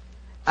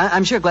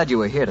 I'm sure glad you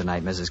were here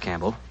tonight, Mrs.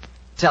 Campbell.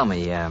 Tell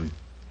me,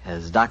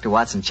 has Dr.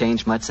 Watson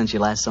changed much since you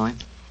last saw him?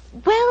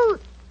 Well,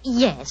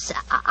 yes.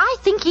 I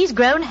think he's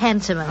grown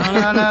handsomer.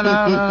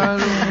 No.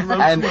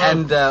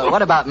 And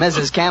what about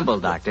Mrs. Campbell,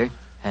 Doctor?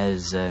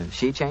 Has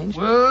she changed?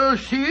 Well,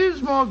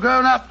 she's more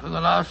grown up than the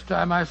last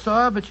time I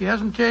saw her, but she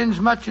hasn't changed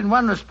much in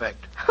one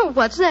respect.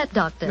 What's that,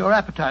 Doctor? Your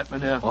appetite, my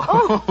dear.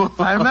 Oh.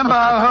 I remember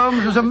how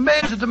Holmes was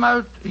amazed at the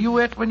amount you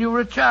ate when you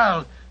were a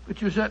child,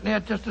 but you certainly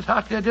ate just as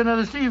hearty a dinner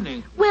this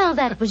evening. Well,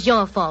 that was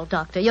your fault,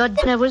 Doctor. Your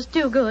dinner was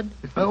too good.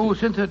 Oh,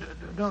 Cynthia,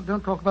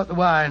 don't talk about the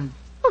wine.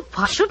 Well,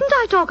 why shouldn't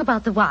I talk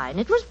about the wine?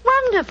 It was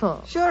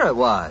wonderful. Sure it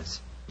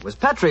was. It was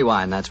Petri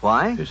wine, that's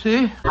why. You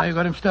see? Now you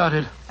got him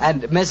started.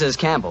 And Mrs.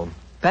 Campbell,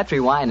 Petri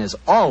wine is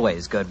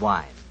always good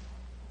wine.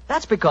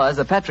 That's because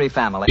the Petri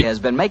family has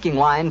been making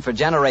wine for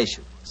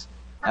generations.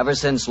 Ever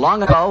since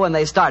long ago when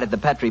they started the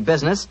Petri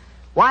business,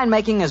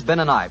 winemaking has been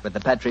an art with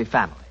the Petri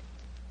family.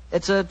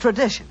 It's a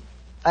tradition,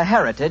 a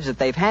heritage that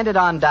they've handed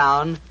on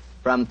down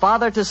from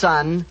father to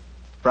son,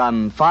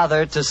 from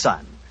father to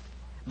son.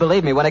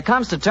 Believe me, when it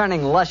comes to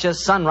turning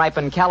luscious,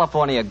 sun-ripened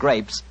California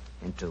grapes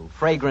into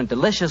fragrant,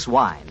 delicious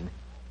wine,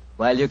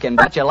 well, you can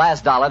bet your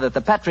last dollar that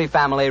the Petri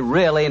family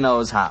really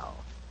knows how.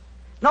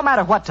 No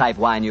matter what type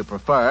wine you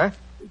prefer,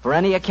 for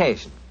any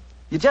occasion,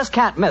 you just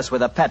can't miss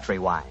with a Petri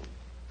wine,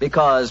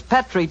 because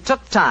Petri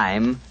took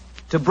time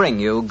to bring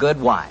you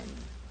good wine.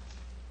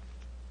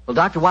 Well,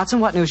 Dr. Watson,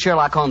 what new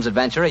Sherlock Holmes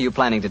adventure are you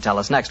planning to tell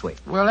us next week?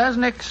 Well, as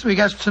next week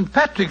as St.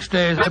 Patrick's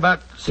Day is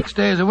about 6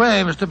 days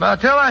away, Mr.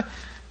 Bartell,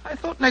 I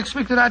thought next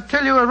week that I'd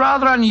tell you a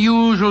rather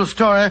unusual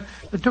story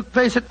that took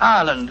place in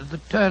Ireland at the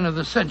turn of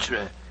the century.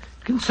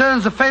 It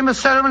concerns the famous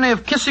ceremony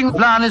of kissing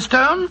Blarney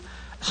Stone,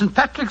 St.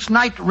 Patrick's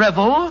Night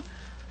Revel,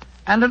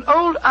 and an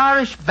old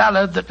Irish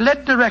ballad that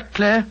led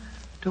directly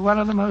to one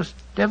of the most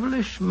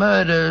devilish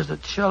murders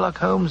that Sherlock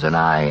Holmes and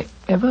I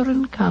ever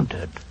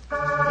encountered.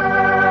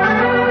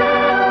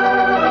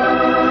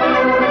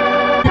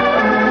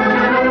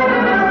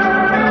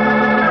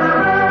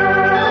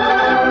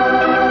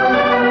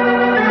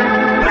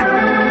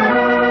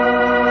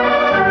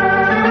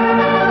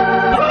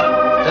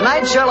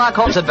 Tonight's Sherlock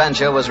Holmes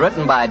adventure was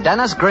written by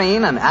Dennis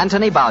Green and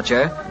Anthony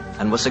Boucher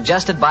and was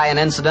suggested by an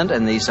incident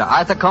in the Sir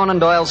Arthur Conan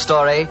Doyle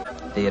story,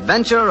 The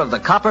Adventure of the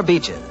Copper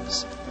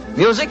Beeches.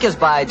 Music is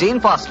by Dean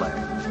Fossler.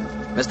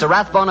 Mr.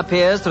 Rathbone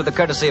appears through the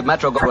courtesy of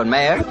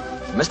Metro-Goldwyn-Mayer,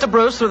 Mr.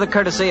 Bruce through the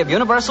courtesy of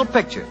Universal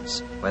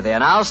Pictures, where they are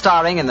now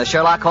starring in the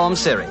Sherlock Holmes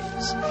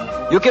series.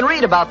 You can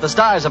read about the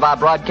stars of our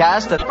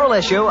broadcast in the April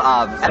issue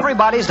of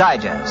Everybody's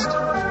Digest.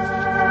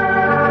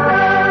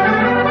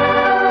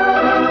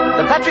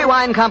 The Petri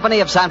Wine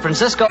Company of San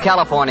Francisco,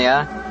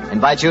 California,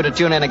 invites you to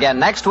tune in again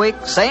next week,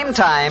 same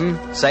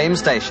time, same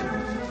station.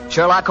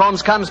 Sherlock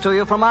Holmes comes to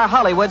you from our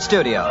Hollywood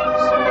studios.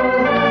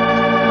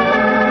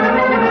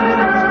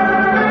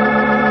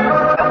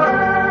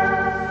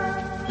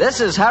 This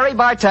is Harry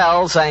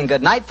Bartell saying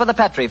goodnight for the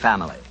Petri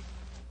family.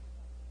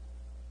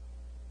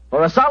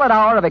 For a solid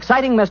hour of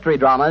exciting mystery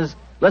dramas,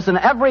 listen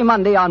every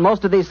Monday on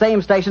most of these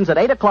same stations at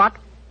 8 o'clock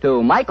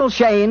to Michael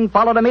Shayne,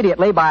 followed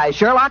immediately by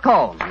Sherlock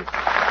Holmes.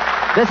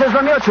 This is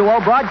the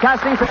Mutual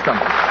Broadcasting System.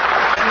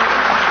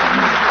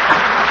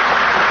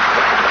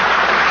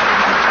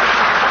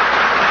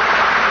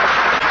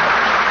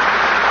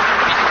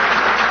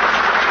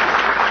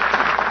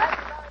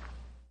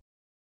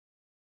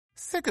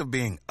 Sick of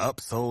being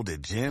upsold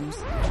at gyms?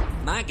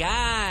 My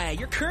guy,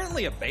 you're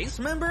currently a base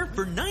member?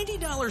 For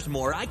 $90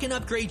 more, I can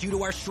upgrade you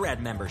to our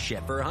Shred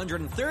membership. For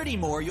 $130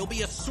 more, you'll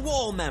be a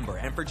Swole member.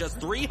 And for just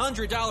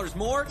 $300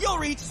 more, you'll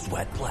reach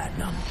Sweat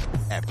Platinum.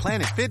 At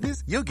Planet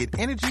Fitness, you'll get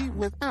energy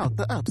without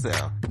the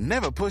upsell.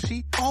 Never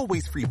pushy,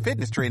 always free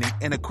fitness training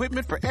and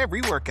equipment for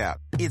every workout.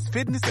 It's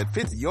fitness that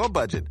fits your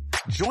budget.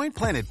 Join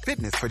Planet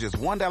Fitness for just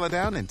 $1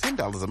 down and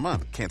 $10 a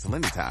month. Cancel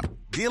anytime.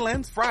 Deal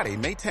ends Friday,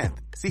 May 10th.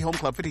 See Home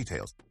Club for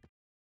details.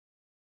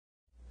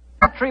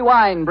 Petri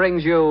Wine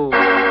brings you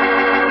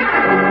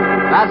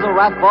Basil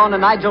Rathbone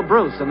and Nigel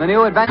Bruce in the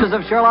new adventures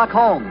of Sherlock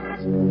Holmes.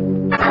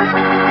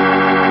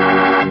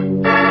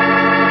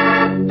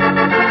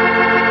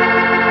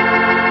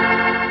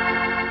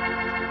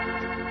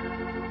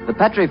 The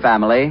Petri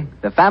family,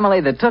 the family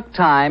that took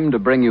time to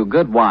bring you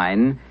good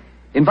wine,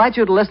 invite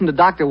you to listen to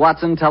Dr.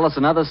 Watson tell us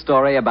another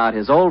story about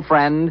his old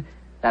friend,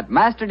 that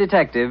master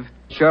detective,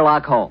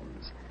 Sherlock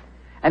Holmes.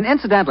 And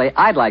incidentally,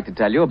 I'd like to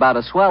tell you about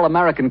a swell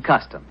American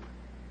custom.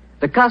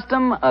 The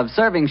custom of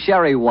serving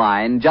sherry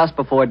wine just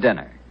before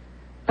dinner.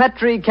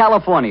 Petri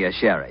California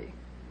sherry.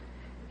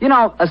 You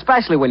know,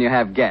 especially when you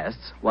have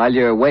guests, while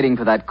you're waiting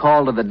for that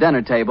call to the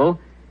dinner table,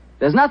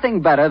 there's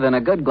nothing better than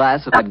a good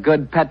glass of that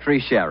good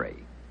Petri sherry.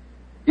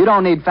 You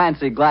don't need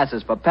fancy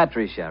glasses for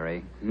Petri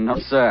sherry. No,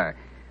 sir.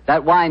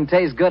 That wine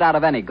tastes good out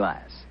of any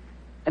glass.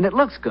 And it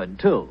looks good,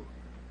 too.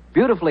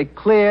 Beautifully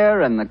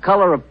clear and the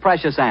color of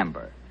precious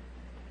amber.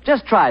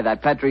 Just try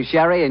that Petri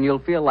sherry and you'll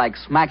feel like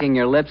smacking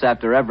your lips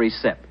after every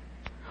sip.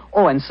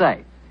 Oh, and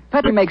say,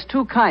 Petri makes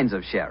two kinds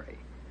of sherry.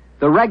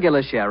 The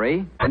regular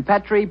sherry and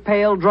Petri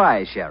pale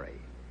dry sherry.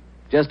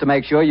 Just to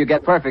make sure you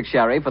get perfect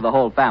sherry for the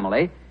whole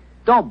family,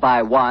 don't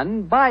buy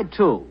one, buy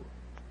two.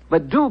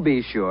 But do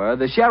be sure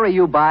the sherry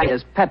you buy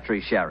is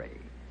Petri sherry.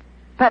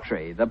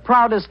 Petri, the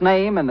proudest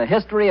name in the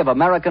history of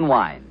American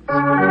wine.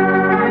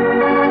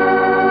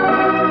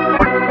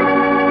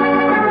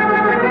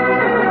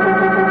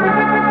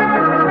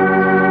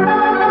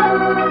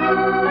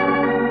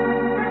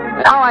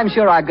 Now I'm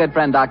sure our good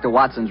friend Dr.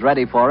 Watson's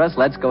ready for us.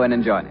 Let's go in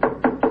and join him.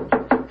 Come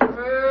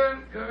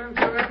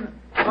in.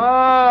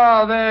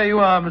 Oh, there you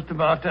are, Mr.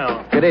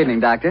 Bartell. Good evening,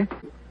 Doctor.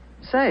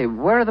 Say,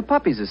 where are the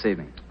puppies this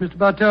evening? Mr.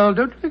 Bartell,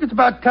 don't you think it's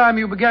about time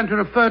you began to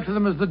refer to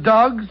them as the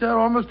dogs? They're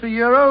almost a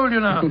year old, you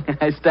know.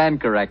 I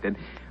stand corrected.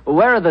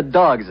 Where are the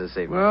dogs this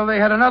evening? Well, they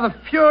had another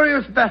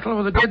furious battle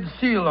with a dead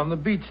seal on the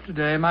beach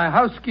today. My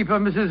housekeeper,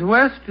 Mrs.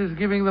 West, is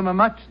giving them a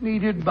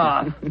much-needed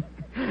bath.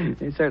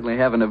 They certainly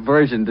have an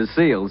aversion to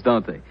seals,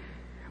 don't they?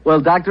 Well,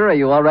 Doctor, are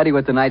you all ready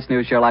with tonight's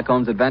new Sherlock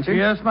Holmes adventure?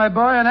 Yes, my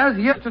boy, and as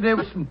yesterday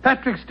was St.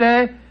 Patrick's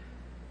Day,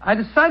 I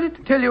decided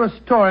to tell you a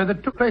story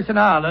that took place in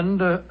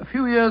Ireland a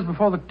few years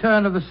before the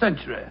turn of the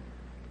century.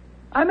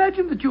 I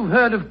imagine that you've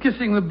heard of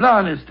kissing the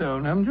Blarney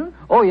Stone, haven't you?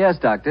 Oh, yes,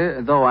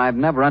 Doctor, though I've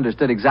never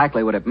understood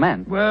exactly what it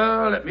meant.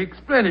 Well, let me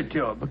explain it to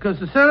you, because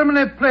the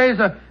ceremony plays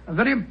a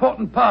very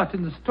important part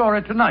in the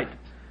story tonight.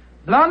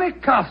 Blarney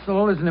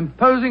Castle is an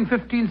imposing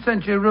 15th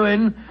century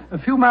ruin a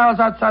few miles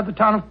outside the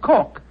town of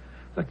Cork.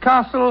 The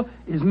castle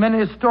is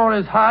many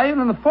stories high,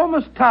 and in the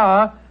foremost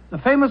tower, the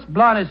famous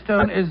Blarney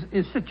Stone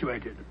is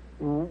situated.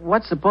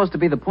 What's supposed to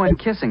be the point of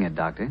kissing it,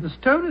 Doctor? The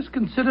stone is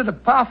considered a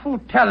powerful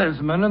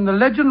talisman, and the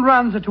legend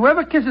runs that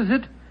whoever kisses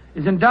it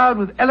is endowed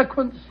with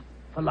eloquence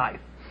for life.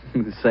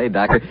 Say,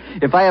 Doctor,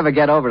 if I ever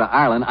get over to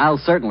Ireland, I'll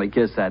certainly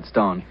kiss that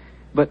stone.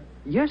 But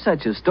you're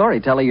such a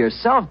storyteller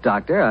yourself,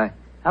 Doctor.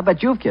 I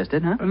bet you've kissed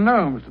it, huh?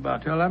 No, Mr.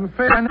 Bartell. I'm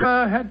afraid I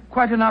never had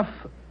quite enough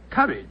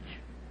courage.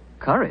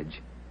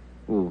 Courage?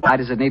 Ooh, why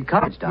does it need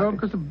courage, Doctor? Well,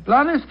 because the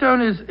Blarney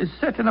Stone is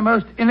set in a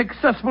most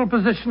inaccessible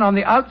position on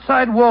the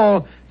outside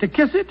wall. To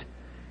kiss it,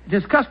 it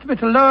is customary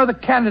to lower the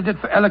candidate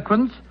for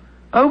eloquence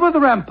over the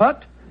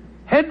rampart,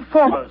 head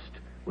foremost,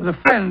 with a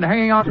friend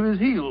hanging onto his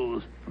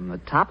heels. From the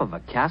top of a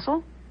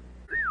castle?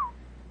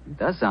 It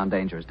does sound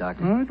dangerous,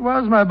 Doctor. Oh, it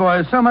was, my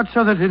boy, so much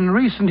so that in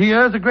recent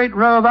years a great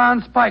row of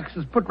iron spikes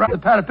was put round the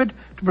parapet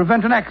to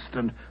prevent an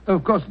accident. Though,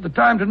 of course, at the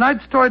time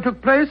tonight's story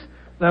took place,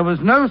 there was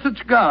no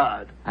such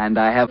guard. And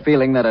I have a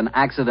feeling that an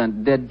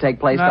accident did take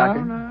place,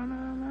 Doctor?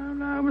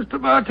 No, Mr.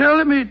 Bartell,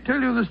 let me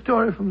tell you the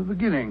story from the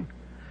beginning.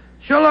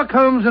 Sherlock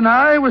Holmes and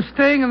I were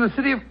staying in the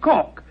city of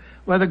Cork,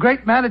 where the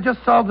great man had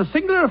just solved the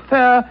singular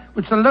affair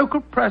which the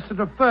local press had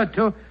referred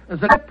to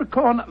as the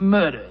Leprechaun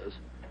Murders.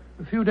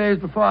 A few days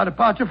before our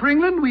departure for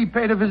England, we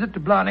paid a visit to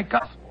Blarney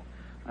Castle.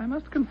 I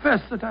must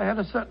confess that I had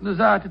a certain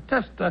desire to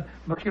test the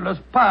miraculous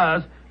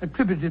powers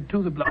attributed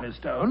to the Blarney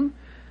Stone.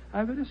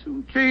 I very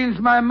soon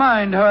changed my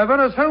mind,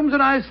 however, as Holmes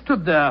and I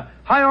stood there,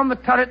 high on the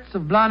turrets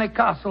of Blarney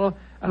Castle,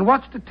 and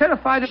watched a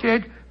terrified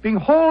shade being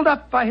hauled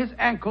up by his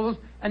ankles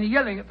and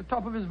yelling at the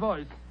top of his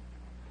voice.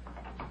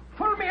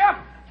 Pull me up!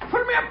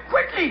 Pull me up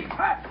quickly!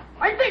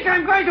 I think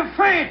I'm going to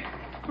faint!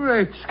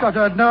 Great Scott,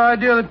 I had no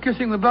idea that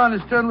kissing the Blarney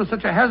Stone was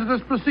such a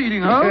hazardous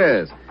proceeding, huh?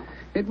 Yes.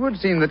 It would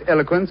seem that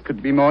eloquence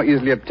could be more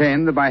easily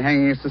obtained than by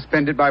hanging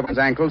suspended by one's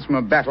ankles from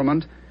a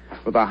battlement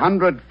with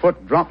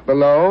 100-foot drop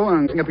below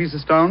and a piece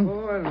of stone?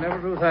 Oh, I'll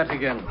never do that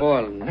again. Oh,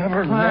 I'll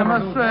never. I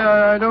must say,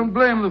 I don't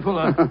blame the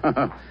fuller.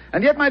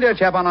 And yet, my dear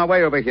chap, on our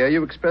way over here,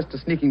 you expressed a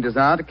sneaking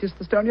desire to kiss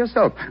the stone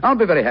yourself. I'll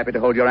be very happy to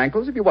hold your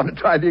ankles if you want to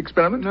try the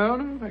experiment.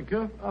 No, thank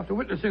you. After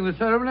witnessing the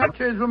ceremony, I've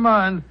changed my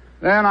mind.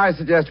 Then I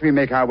suggest we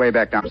make our way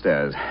back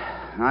downstairs.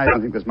 I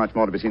don't think there's much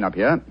more to be seen up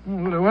here.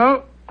 Very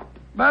well.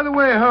 By the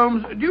way,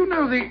 Holmes, do you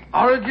know the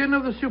origin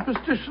of the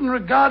superstition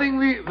regarding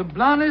the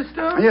Blarney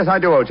stone? Yes, I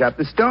do, old chap.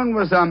 The stone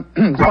was,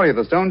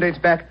 the stone dates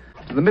back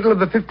to the middle of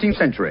the 15th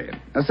century.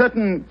 A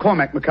certain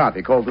Cormac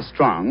McCarthy, called the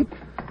Strong,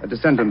 a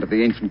descendant of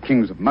the ancient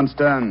kings of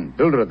Munster and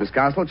builder of this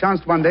castle,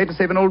 chanced one day to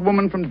save an old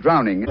woman from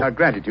drowning. In her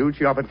gratitude,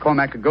 she offered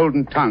Cormac a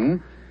golden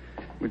tongue,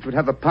 which would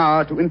have the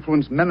power to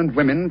influence men and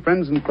women,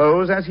 friends and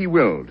foes, as he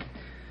willed.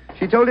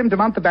 She told him to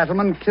mount the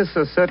battlement, kiss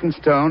a certain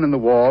stone in the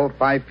wall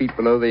 5 feet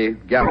below the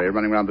gallery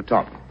running round the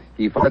top.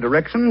 He followed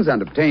directions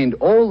and obtained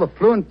all the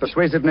fluent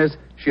persuasiveness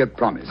she had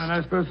promised. And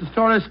I suppose the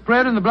story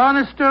spread, and the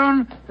Blarney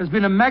stone has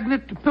been a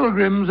magnet to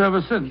pilgrims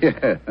ever since.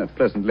 Yeah, a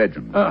pleasant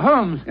legend.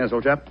 Holmes. Yes,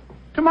 old chap?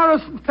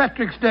 Tomorrow's St.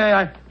 Patrick's Day.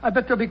 I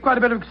bet there'll be quite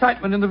a bit of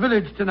excitement in the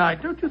village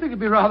tonight. Don't you think it'd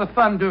be rather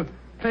fun to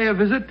pay a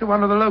visit to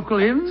one of the local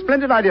inns?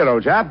 Splendid idea,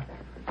 old chap.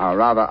 Our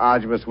rather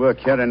arduous work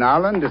here in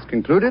Ireland is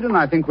concluded, and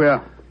I think we're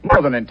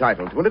more than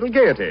entitled to a little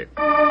gaiety.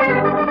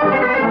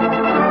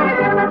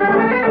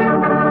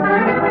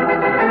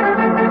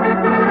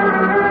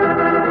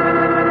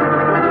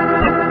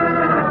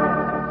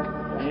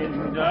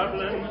 In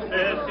Dublin's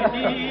fair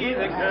city,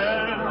 the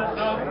girl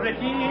so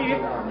pretty,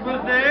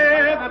 'twas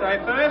there that I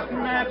first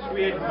met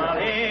sweet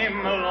Molly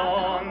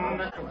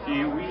Malone.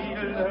 She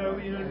wheeled her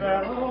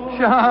wheelbarrow.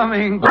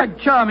 Charming, quite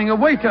charming. A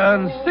waiter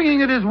and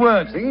singing at his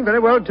work. Singing very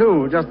well,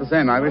 too. Just the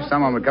same. I wish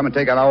someone would come and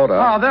take our order.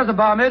 Oh, there's a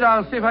barmaid.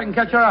 I'll see if I can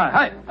catch her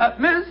eye. Hi,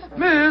 Miss.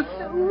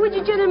 Would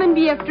you gentlemen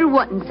be after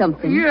wanting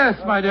something? Yes,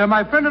 my dear.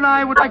 My friend and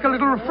I would like a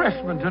little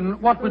refreshment,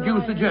 and what would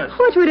you suggest?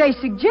 What would I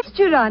suggest,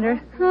 Your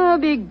Honor? Oh,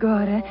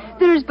 begorra.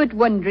 There's but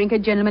one drink a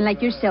gentleman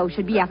like yourself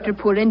should be after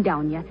pouring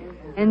down you,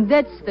 and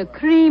that's the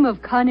cream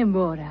of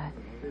Connemara.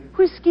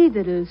 Whiskey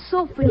that'll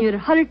soften your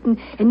heart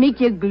and make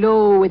you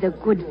glow with a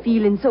good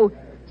feeling, so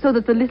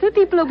that the little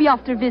people will be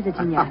after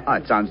visiting you.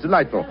 It sounds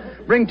delightful.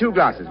 Bring 2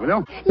 glasses, will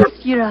you? Yes,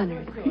 Your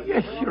Honor.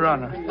 Yes, Your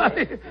Honor.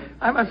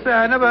 I must say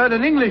I never heard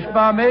an English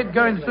barmaid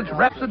go into such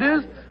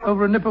rhapsodies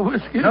over a nip of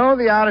whiskey. No,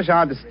 the Irish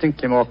are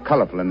distinctly more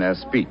colourful in their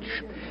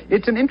speech.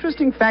 It's an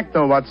interesting fact,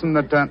 though, Watson,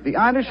 that the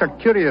Irish are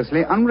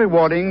curiously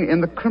unrewarding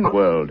in the criminal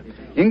world.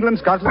 England,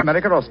 Scotland,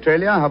 America,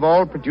 Australia have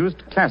all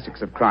produced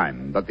classics of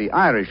crime, but the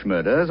Irish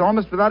murders,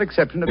 almost without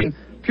exception, have been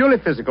purely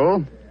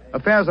physical,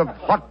 affairs of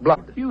hot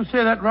blood. You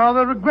say that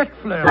rather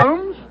regretfully,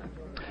 Holmes.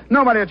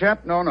 No, my dear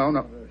chap. No.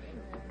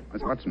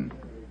 Miss Watson,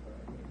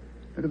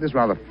 look at this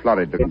rather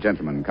florid-looking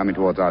gentleman coming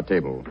towards our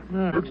table.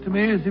 Looks to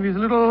me as if he's a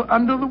little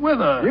under the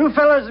weather. You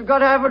fellas have got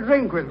to have a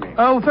drink with me.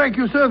 Oh, thank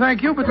you, sir,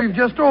 thank you, but we've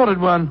just ordered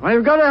one. Well,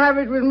 you've got to have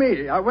it with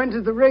me. I went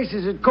to the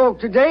races at Cork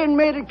today and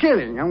made a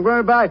killing. I'm going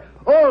to buy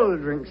all the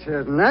drinks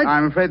here tonight.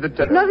 I'm afraid that...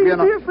 Nothing to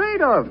be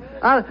afraid of.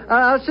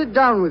 I'll sit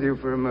down with you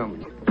for a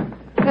moment.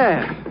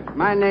 There.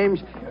 My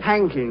name's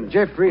Hankin,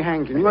 Geoffrey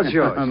Hankin. What's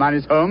yours? Mine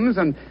is Holmes,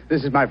 and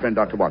this is my friend,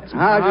 Dr. Watson.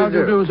 How do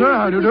you do, sir?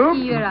 How do you do?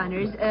 Your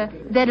Honors,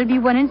 that'll be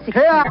 1 and 6.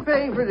 Here, I'm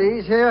paying for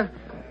these. Here.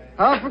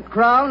 Half a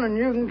crown, and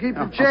you can keep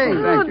the change.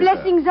 Oh,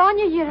 blessings on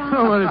you, Your Honor.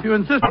 Oh, well, if you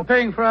insist on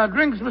paying for our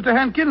drinks, Mr.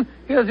 Hankin,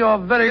 here's your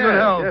very good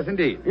health. Yes,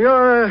 indeed.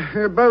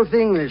 You're both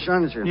English,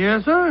 aren't you?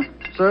 Yes, sir.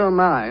 So am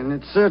I, and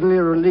it's certainly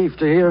a relief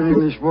to hear an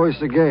English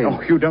voice again.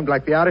 Oh, you don't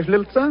like the Irish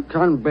lilt, sir?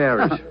 Can't bear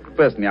it.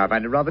 Personally, I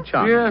find it rather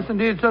charming. Yes,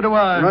 indeed, so do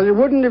I. Well, you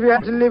wouldn't if you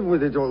had to live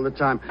with it all the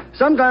time.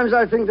 Sometimes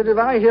I think that if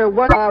I hear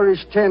one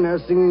Irish tenor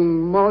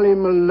singing Molly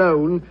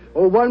Malone,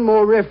 or one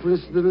more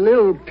reference to the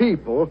little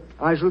people,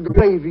 I shall go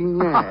raving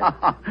mad.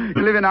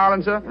 You live in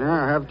Ireland, sir?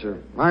 Yeah, I have to.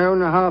 I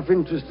own a half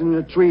interest in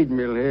the Tweed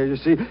mill here, you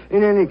see.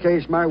 In any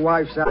case, my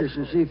wife's Irish,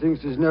 and she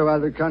thinks there's no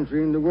other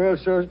country in the world,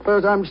 so I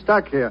suppose I'm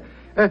stuck here.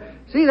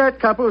 See that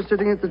couple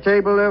sitting at the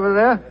table over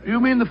there? You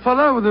mean the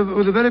fellow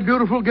with a very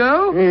beautiful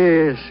girl?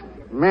 Yes.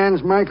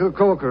 Man's Michael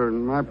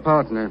Corcoran, my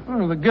partner.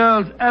 Oh, the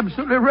girl's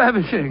absolutely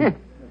ravishing.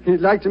 You'd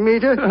like to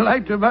meet her? I'd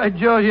like to, by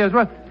George, yes.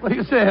 What do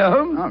you say,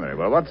 Holmes? Oh, very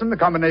well, Watson. The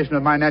combination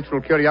of my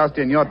natural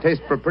curiosity and your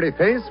taste for a pretty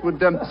face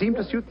would seem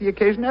to suit the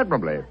occasion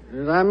admirably.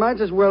 I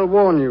might as well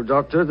warn you,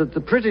 Doctor, that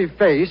the pretty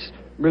face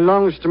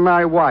belongs to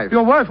my wife.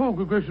 Your wife? Oh,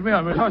 good gracious me.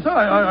 I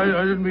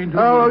didn't mean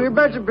to... Oh, well, you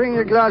better bring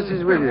your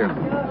glasses with you.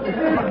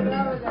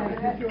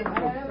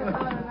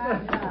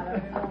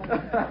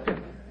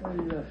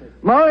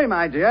 Molly,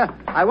 my dear,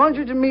 I want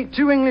you to meet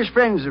 2 English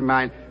friends of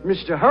mine,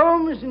 Mr.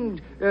 Holmes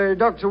and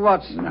Dr.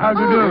 Watson. How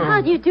do you do?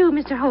 How do you do,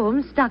 Mr.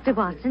 Holmes, Dr.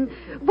 Watson?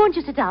 Won't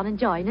you sit down and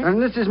join us?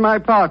 And this is my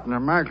partner,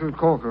 Michael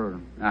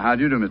Corcoran. How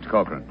do you do, Mr.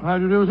 Corcoran? How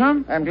do you do,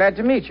 sir? I'm glad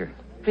to meet you.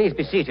 Please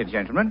be seated,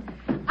 gentlemen.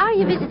 Are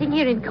you visiting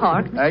here in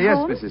Cork, Mr. Yes,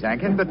 Holmes? Mrs.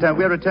 Hankin, but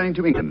we're returning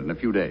to England in a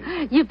few days.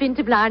 You've been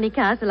to Blarney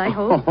Castle, I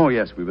hope. Oh,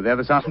 yes, we were there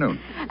this afternoon.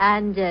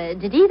 And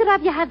did either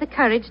of you have the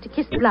courage to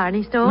kiss the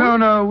Blarney Stone?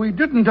 No, we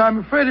didn't. I'm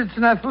afraid it's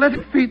an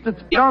athletic feat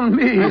that's beyond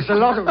me. It's a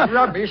lot of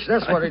rubbish,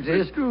 that's what it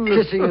is.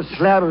 Kissing a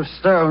slab of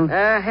stone.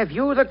 Have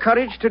you the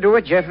courage to do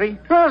it, Geoffrey?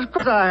 Well, of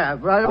course I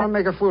have, but I don't want to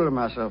make a fool of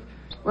myself.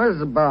 Where's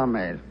the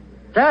barmaid?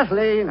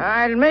 Kathleen.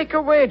 I'll make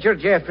a wager,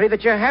 Geoffrey,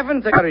 that you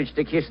haven't the courage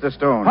to kiss the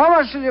stone. How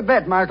much will you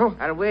bet, Michael?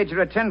 I'll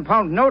wager a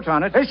 £10 note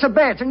on it. It's a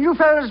bet, and you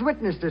fellas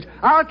witnessed it.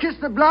 I'll kiss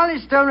the Blarney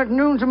Stone at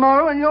noon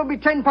tomorrow, and you'll be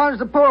 £10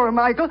 the poorer,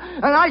 Michael.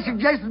 And I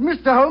suggest that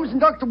Mr. Holmes and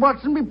Dr.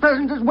 Watson be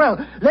present as well.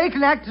 They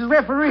can act as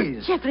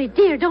referees. Geoffrey,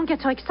 dear, don't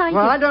get so excited.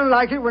 Well, I don't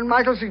like it when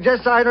Michael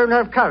suggests I don't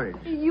have courage.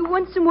 You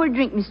want some more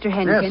drink, Mr.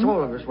 Henkin? Yes,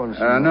 all of us want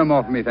some. No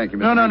more for me, thank you,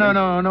 Mr.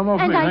 No more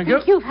for and me, I thank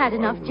think you. you've had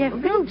enough, Geoffrey.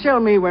 Don't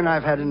tell me when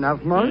I've had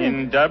enough, Molly.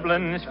 In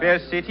Dublin's fair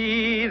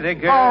city, the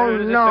girls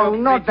Oh, no, are so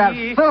not that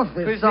pretty.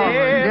 filthy song.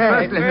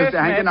 Yes, Mr.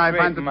 Hankin, I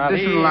find the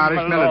traditional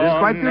Irish melodies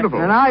quite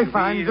beautiful. And I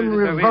find them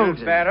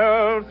revolting.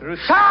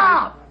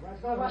 Stop!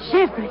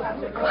 Geoffrey,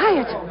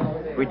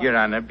 quiet. Would Your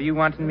Honor be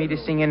wanting me to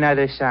sing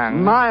another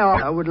song? My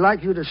honor would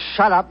like you to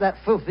shut up that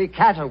filthy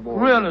caterwaul.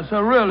 Really,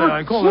 sir, really,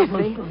 I call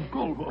Geoffrey. that most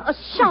uncalled.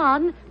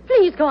 Sean,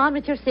 please go on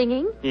with your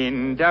singing.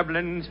 In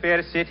Dublin's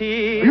fair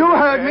city. You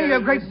heard me,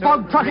 you great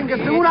bog-trotting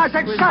gaffoon. I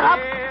said shut up,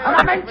 and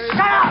I meant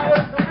shut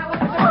up!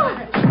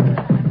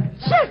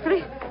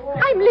 Geoffrey,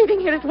 I'm leaving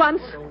here at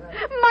once.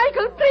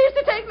 Michael, please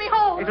to take me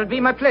home. It'll be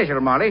my pleasure,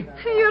 Molly.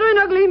 You're an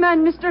ugly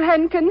man, Mr.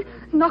 Henkin.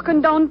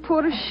 Knocking down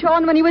poor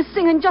Sean when he was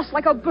singing just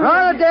like a bird.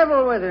 Oh, the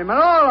devil with him, and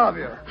all of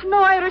you.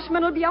 No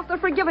Irishman will be after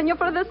forgiving you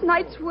for this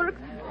night's work.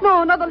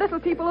 No, not the little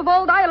people of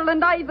old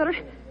Ireland either.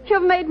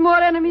 You've made more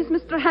enemies,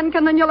 Mr.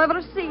 Henkin, than you'll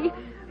ever see.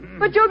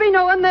 But you'll be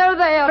knowing they're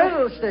there.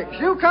 Fiddlesticks,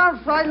 you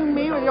can't frighten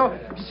me with your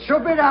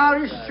stupid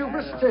Irish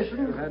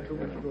superstition.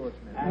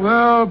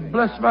 Well,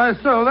 bless my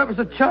soul, that was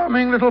a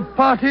charming little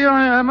party,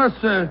 I must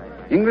say.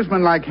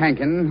 Englishmen like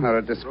Hankin are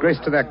a disgrace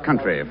to their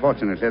country.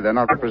 Fortunately, they're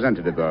not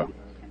representative, though.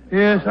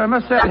 Yes, I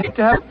must say I hate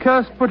to have a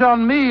curse put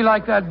on me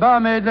like that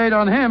barmaid laid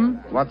on him.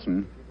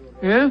 Watson.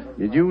 Yes?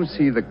 Did you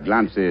see the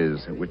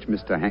glances which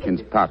Mr.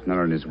 Hankin's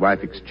partner and his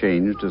wife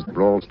exchanged as the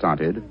brawl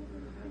started?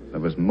 There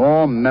was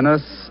more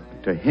menace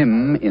to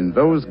him in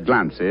those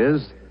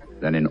glances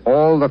than in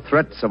all the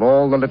threats of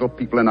all the little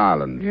people in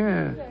Ireland.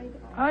 Yes.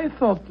 I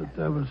thought that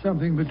there was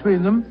something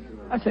between them.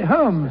 I say,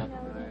 Holmes,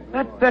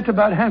 that bet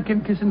about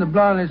Hankin kissing the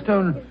Blarney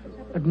Stone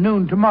at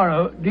noon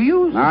tomorrow, do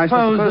you suppose... I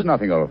suppose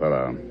nothing, old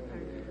fellow.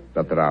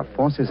 But there are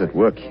forces at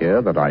work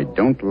here that I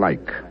don't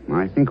like.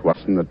 I think,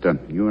 Watson, that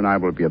you and I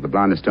will be at the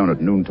Blarney Stone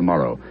at noon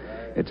tomorrow.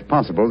 It's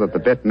possible that the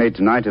bet made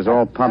tonight is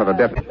all part of a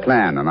definite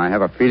plan, and I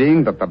have a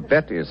feeling that the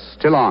bet is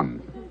still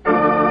on.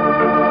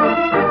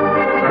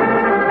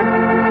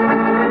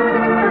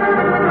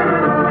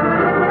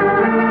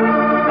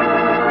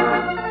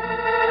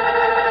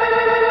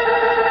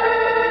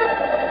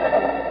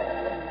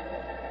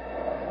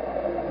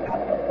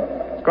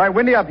 It's quite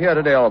windy up here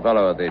today, old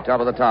fellow, at the top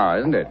of the tower,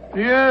 isn't it?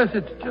 Yes,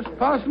 it's just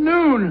past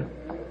noon.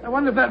 I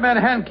wonder if that man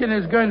Hankin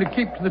is going to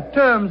keep to the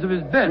terms of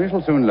his bet. We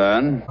shall soon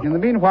learn. In the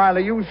meanwhile,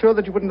 are you sure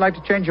that you wouldn't like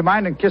to change your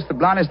mind and kiss the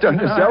Blarney Stone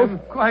yourself? I'm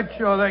quite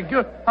sure, thank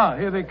you. Ah,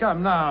 here they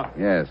come now.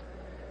 Yes.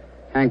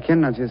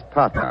 Hankin and his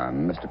partner,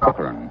 Mr.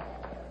 Corcoran.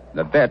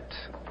 The bet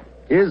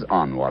is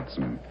on,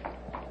 Watson.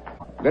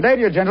 Good day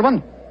to you,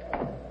 gentlemen.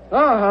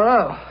 Oh,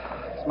 hello.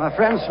 It's my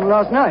friends from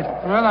last night.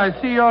 Well, I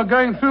see you're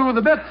going through with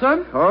the bet,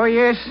 son. Oh,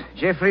 yes.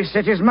 Geoffrey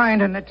set his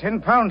mind on the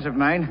 £10 of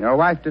mine. Your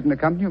wife didn't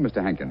accompany you,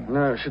 Mr. Hankin?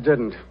 No, she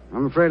didn't.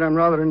 I'm afraid I'm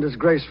rather in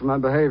disgrace for my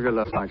behavior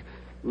last night.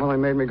 Molly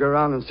made me go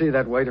round and see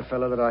that waiter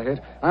fellow that I hit.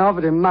 I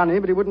offered him money,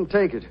 but he wouldn't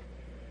take it.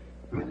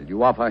 Did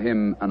you offer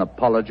him an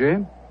apology?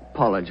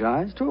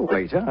 Apologize? To a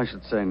waiter? I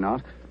should say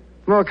not.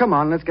 Well, come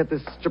on, let's get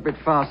this stupid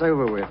farce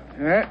over with.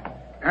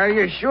 Are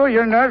you sure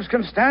your nerves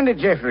can stand it,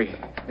 Geoffrey?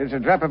 There's a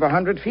drop of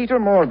 100 feet or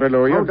more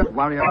below you. Oh, don't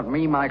worry about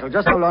me, Michael.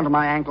 Just hold on to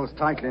my ankles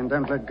tightly and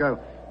don't let go.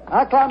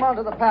 I'll climb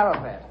onto the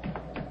parapet.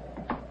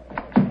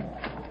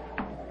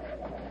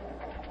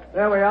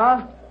 There we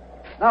are.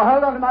 Now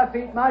hold on to my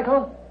feet,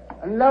 Michael,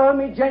 and lower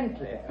me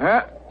gently.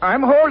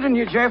 I'm holding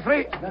you,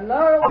 Geoffrey. Then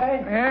lower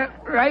away.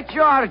 Right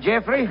you are,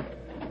 Geoffrey.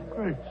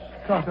 Great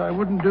Scott, I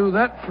wouldn't do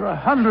that for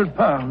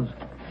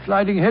 £100.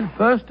 Sliding head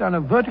first down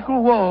a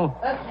vertical wall.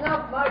 That's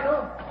enough,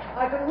 Michael.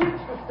 I can reach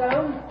the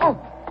stone.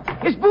 Oh,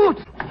 his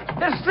boots!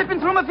 They're slipping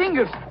through my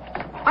fingers.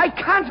 I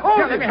can't hold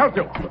Here, it. let me help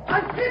you.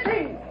 I'm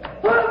slipping.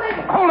 Pull me.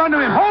 Hold on to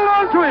him. Hold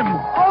on to him.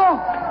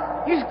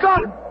 Oh, he's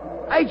gone.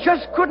 I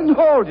just couldn't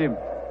hold him.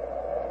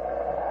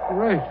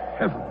 Great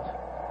heavens.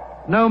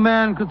 No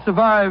man could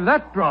survive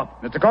that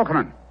drop. Mr.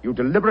 Corcoran, you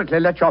deliberately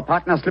let your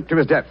partner slip to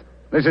his death.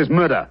 This is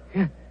murder.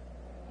 Yeah,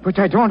 but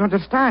I don't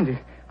understand.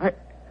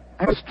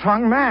 I'm a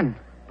strong man,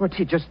 but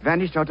he just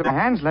vanished out of my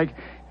hands like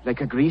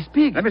a greased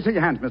pig. Let me see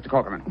your hands, Mr.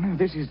 Corcoran.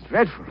 This is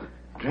dreadful.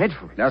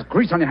 Dreadful. There's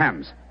grease on your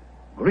hands.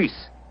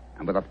 Grease.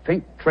 And with a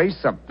faint trace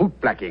of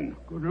boot blacking.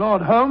 Good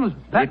Lord, Holmes,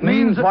 that it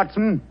means,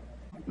 Watson,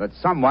 that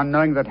someone,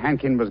 knowing that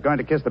Hankin was going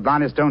to kiss the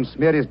Blarney Stone,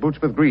 smeared his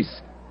boots with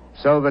grease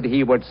so that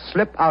he would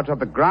slip out of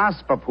the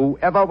grasp of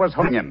whoever was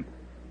holding him.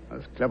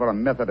 As clever a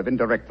method of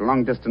indirect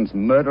long-distance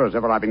murder as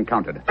ever I've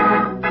encountered.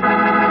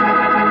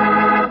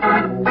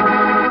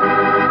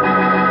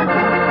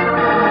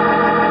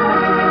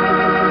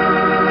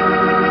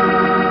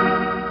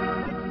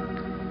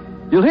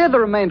 You'll hear the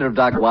remainder of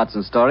Dr.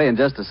 Watson's story in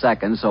just a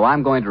second, so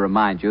I'm going to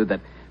remind you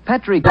that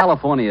Petri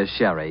California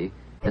Sherry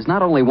is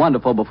not only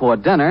wonderful before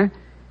dinner,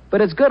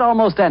 but it's good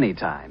almost any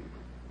time.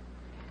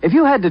 If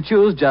you had to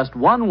choose just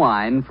one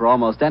wine for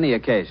almost any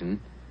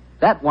occasion,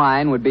 that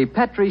wine would be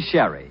Petri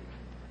Sherry.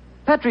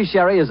 Petri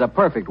Sherry is a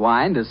perfect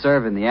wine to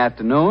serve in the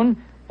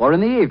afternoon or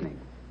in the evening.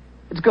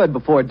 It's good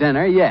before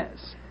dinner, yes,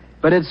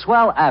 but it's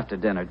swell after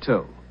dinner,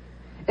 too.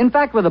 In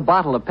fact, with a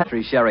bottle of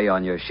Petri Sherry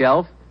on your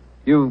shelf,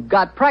 you've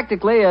got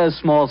practically a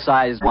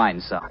small-sized wine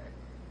cellar.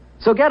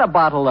 So get a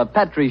bottle of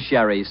Petri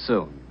Sherry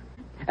soon.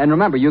 And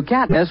remember, you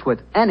can't miss with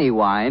any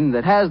wine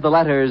that has the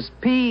letters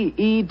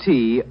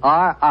Petri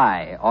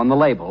on the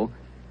label,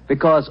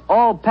 because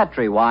all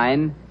Petri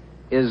wine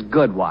is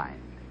good wine.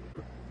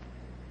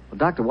 Well,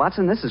 Dr.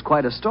 Watson, this is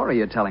quite a story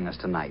you're telling us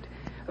tonight.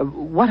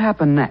 What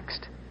happened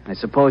next? I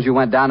suppose you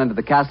went down into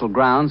the castle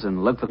grounds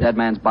and looked for the dead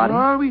man's body?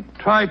 Well, we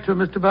tried to,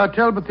 Mr.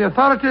 Bartell, but the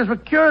authorities were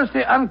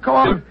curiously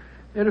uncooperative.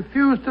 They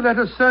refused to let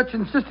us search,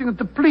 insisting that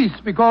the police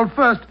be called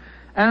first.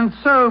 And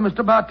so,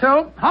 Mr.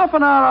 Bartell, half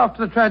an hour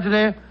after the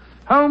tragedy,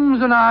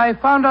 Holmes and I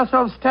found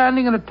ourselves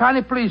standing in a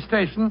tiny police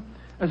station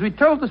as we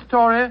told the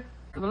story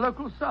to the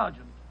local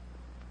sergeant.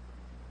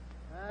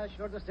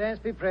 Sure the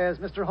saints be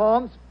praised, Mr.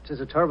 Holmes. 'Tis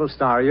a terrible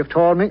story you've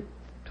told me.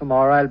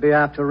 Tomorrow I'll be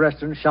after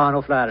arresting Sean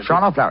O'Flaherty.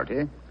 Sean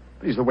O'Flaherty?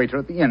 He's the waiter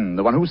at the inn,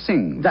 the one who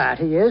sings. That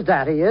he is,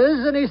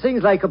 and he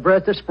sings like a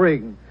breath of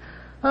spring.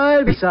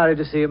 I'll be sorry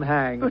to see him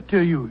hang. But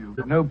you've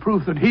got no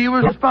proof that he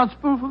was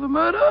responsible for the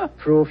murder?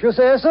 Proof, you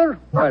say, sir?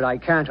 Well, I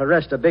can't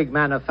arrest a big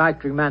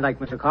manufacturing man like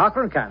Mr.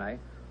 Cochran, can I?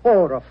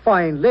 Or a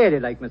fine lady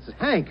like Mrs.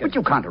 Hankin. But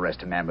you can't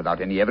arrest a man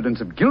without any evidence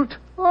of guilt.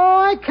 Oh,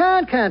 I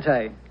can't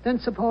I? Then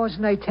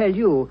supposing I tell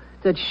you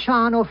that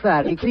Sean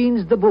O'Flaherty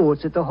cleans the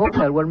boots at the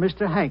hotel where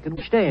Mr. Hankin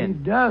was staying.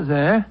 He does,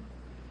 eh?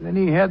 Then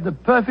he had the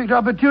perfect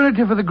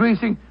opportunity for the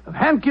greasing of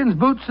Hankin's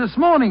boots this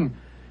morning.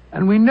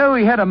 And we know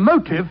he had a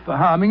motive for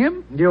harming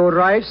him. You're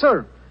right,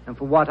 sir. And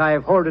from what I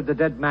have heard of the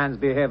dead man's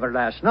behavior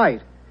last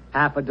night,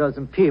 half a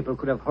dozen people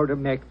could have heard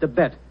him make the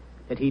bet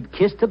that he'd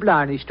kissed the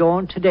Blarney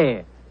Stone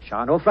today.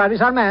 Sean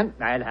O'Flaherty's our man.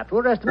 I'll have to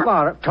arrest him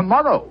tomorrow.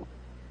 Tomorrow?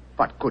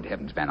 But good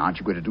heavens, man, aren't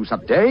you going to do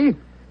something today?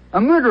 A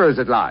murderer's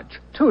at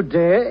large.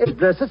 Today is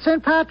blessed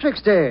St.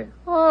 Patrick's Day.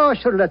 Oh,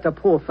 sure, let the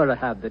poor fellow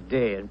have the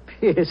day in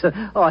peace.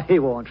 Oh, he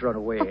won't run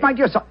away. But my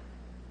dear son...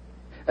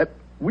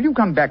 will you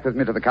come back with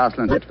me to the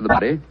castle and search for the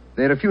body?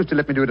 They refuse to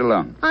let me do it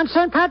alone. On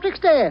St. Patrick's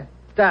Day?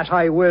 That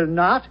I will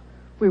not.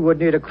 We would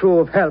need a crew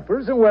of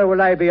helpers, and where will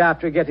I be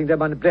after getting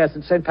them on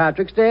blessed St.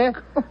 Patrick's Day?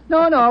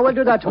 No, we'll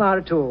do that tomorrow,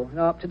 too.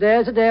 No,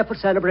 today's a day for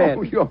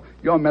celebrating. Oh,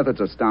 your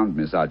methods astound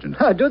me, Sergeant.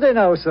 Do they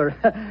now, sir?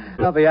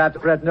 Don't be after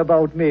fretting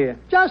about me.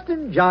 Just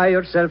enjoy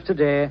yourself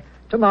today.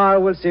 Tomorrow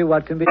we'll see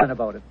what can be done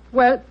about it.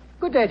 Well,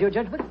 good day to you,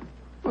 gentlemen.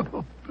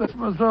 Oh, bless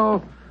my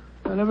soul.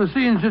 I've never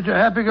seen such a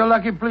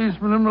happy-go-lucky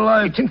policeman in my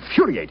life. It's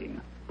infuriating.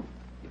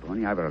 If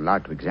only I were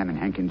allowed to examine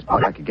Hankin's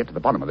body, I could get to the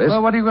bottom of this.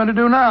 Well, what are you going to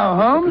do now,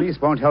 Holmes? The police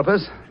won't help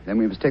us. Then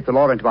we must take the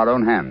law into our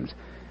own hands.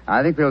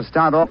 I think we'll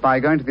start off by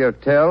going to the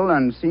hotel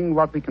and seeing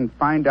what we can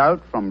find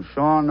out from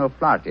Sean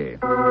O'Flaherty.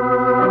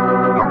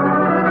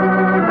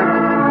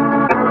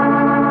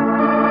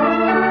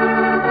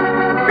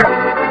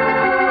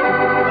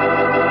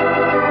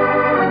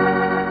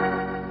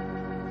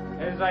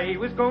 I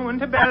was going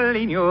to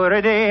Ballynewer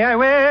a day, I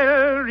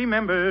well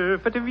remember,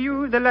 for to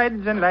view the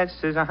lads and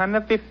lasses on the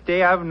 5th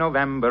day of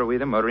November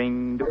with a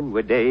murring do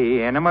a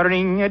day and a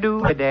murring a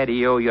do a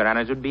daddy. Oh, your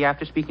honors would be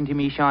after speaking to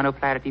me, Sean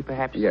O'Flaherty,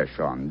 perhaps? Yes,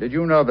 Sean. Did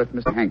you know that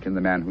Mr. Hankin,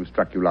 the man who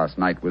struck you last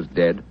night, was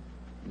dead?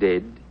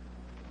 Dead?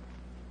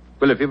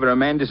 Well, if ever a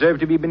man deserved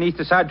to be beneath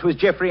the sod, 'twas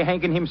Geoffrey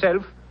Hankin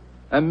himself.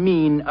 A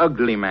mean,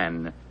 ugly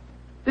man.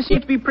 The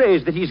saints be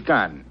praised that he's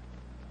gone.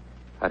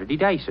 How did he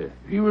die, sir?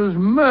 He was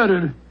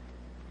murdered.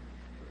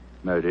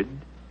 Murdered?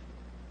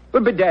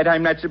 Well, bedad,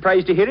 I'm not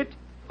surprised to hear it.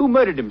 Who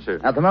murdered him, sir?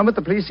 At the moment,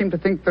 the police seem to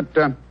think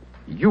that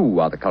you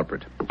are the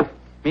culprit.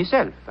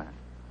 Myself?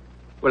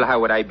 Well,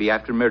 how would I be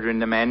after murdering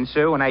the man,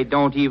 sir, when I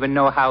don't even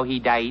know how he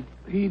died?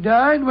 He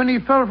died when he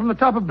fell from the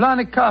top of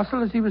Blarney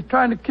Castle as he was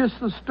trying to kiss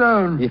the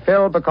stone. He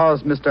fell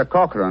because Mr.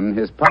 Cochran,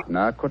 his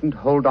partner, couldn't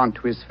hold on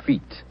to his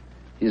feet.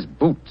 His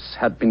boots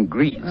had been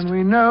greased. And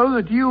we know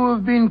that you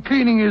have been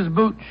cleaning his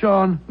boots,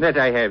 Sean. That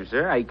I have,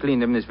 sir. I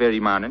cleaned them this very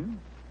morning.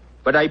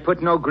 But I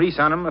put no grease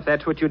on them, if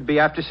that's what you'd be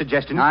after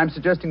suggesting. I'm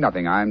suggesting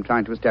nothing. I'm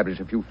trying to establish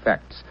a few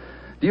facts.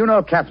 Do you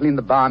know Kathleen,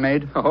 the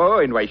barmaid? Oh,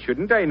 and why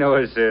shouldn't I know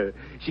her, sir?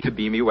 She could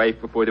be me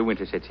wife before the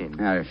winter sets in.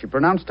 She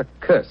pronounced a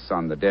curse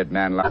on the dead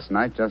man last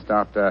night, just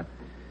after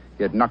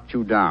he had knocked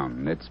you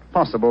down. It's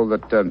possible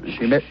that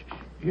she may...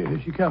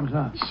 Here she comes,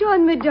 huh?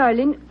 Sean, my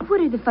darling, what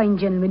are the fine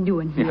gentlemen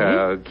doing here?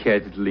 Oh,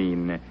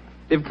 Kathleen.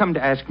 They've come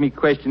to ask me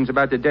questions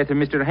about the death of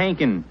Mr.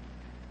 Hankin.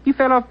 He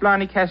fell off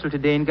Blarney Castle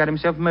today and got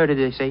himself murdered,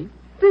 they say.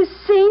 The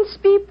saints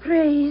be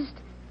praised.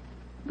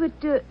 But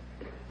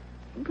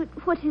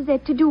what has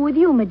that to do with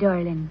you, my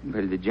darling?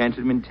 Well, the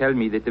gentlemen tell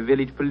me that the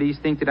village police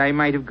think that I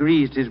might have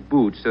greased his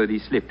boots so that he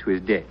slipped to his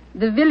death.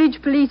 The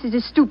village police is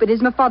as stupid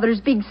as my father's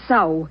big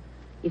sow.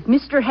 If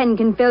Mr.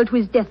 Henkin fell to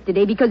his death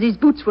today because his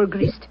boots were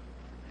greased,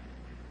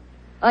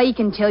 I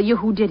can tell you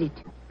who did it.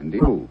 And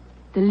who?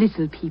 The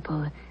little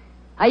people.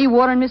 I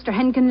warned Mr.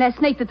 Henkin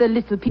last night that the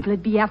little people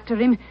would be after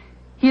him.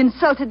 He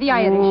insulted the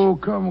Irish. Oh,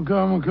 come,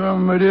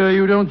 my dear.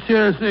 You don't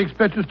seriously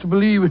expect us to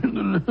believe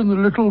in the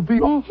little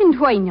people? And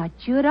why not,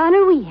 Your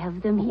Honor? We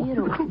have them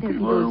here. Oh, there are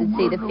those that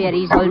say the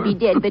fairies all be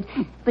dead,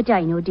 but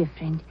I know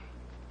different.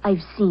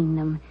 I've seen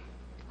them.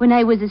 When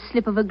I was a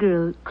slip of a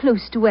girl,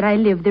 close to where I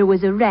lived, there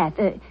was a rat.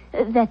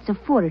 That's a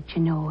fort,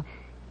 you know.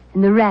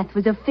 And the rat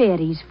was a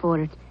fairy's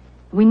fort.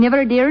 We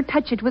never dared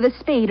touch it with a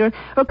spade or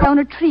crown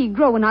a tree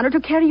growing on it or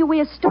carry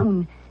away a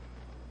stone.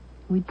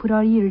 We'd put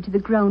our ear to the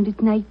ground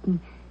at night and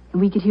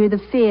we could hear the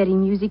fairy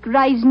music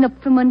rising up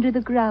from under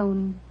the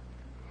ground.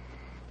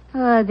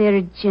 Ah,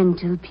 they're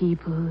gentle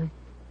people.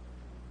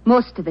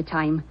 Most of the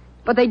time.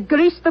 But they'd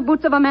grease the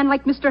boots of a man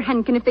like Mr.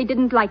 Henkin if they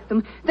didn't like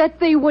them.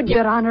 That they would,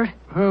 Your Honor.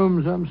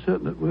 Holmes, I'm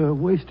certain that we're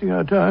wasting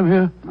our time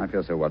here. I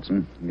feel so,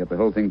 Watson. You get the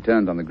whole thing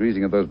turned on the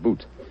greasing of those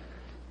boots.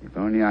 If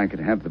only I could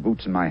have the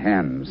boots in my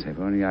hands. If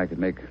only I could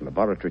make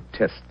laboratory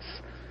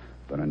tests.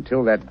 But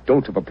until that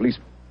dolt of a police...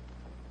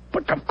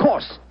 But of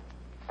course!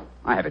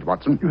 I have it,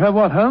 Watson. You have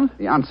what, Holmes?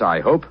 The answer,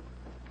 I hope.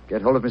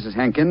 Get hold of Mrs.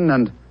 Hankin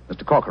and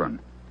Mr. Corcoran.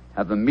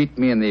 Have them meet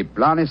me in the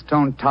Blarney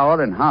Stone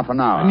Tower in half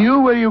an hour. And you,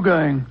 where are you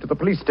going? To the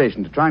police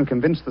station to try and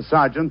convince the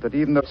sergeant that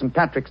even though St.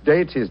 Patrick's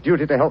Day, it's his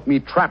duty to help me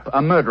trap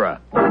a murderer.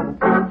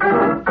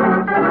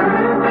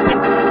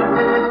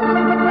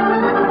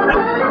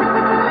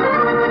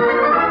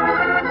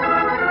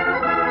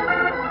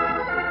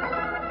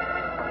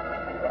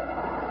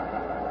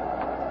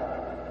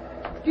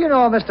 Do you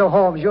know, Mr.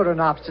 Holmes, you're an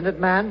obstinate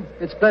man.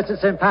 It's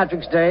blessed St.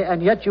 Patrick's Day,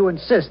 and yet you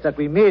insist that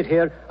we meet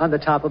here on the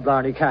top of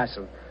Blarney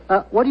Castle.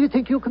 What do you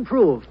think you can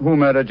prove? Who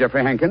murdered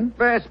Geoffrey Hankin?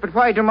 Yes, but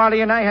why do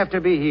Molly and I have to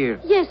be here?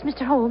 Yes,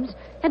 Mr. Holmes.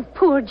 And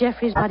poor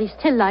Geoffrey's body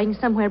still lying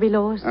somewhere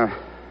below us.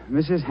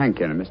 Mrs.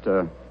 Hankin and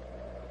Mr.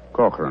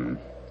 Corcoran,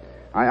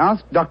 I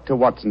asked Dr.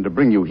 Watson to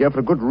bring you here for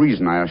a good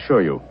reason, I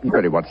assure you. You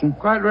ready, Watson?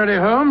 Quite ready,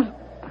 Holmes.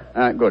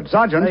 Good.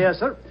 Sergeant. Yes,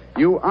 sir.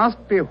 You asked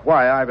me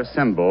why I've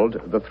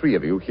assembled the three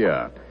of you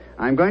here.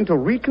 I'm going to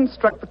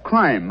reconstruct the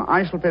crime.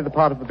 I shall play the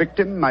part of the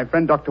victim. My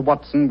friend Dr.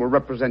 Watson will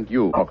represent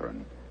you,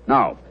 Corcoran.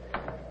 Now,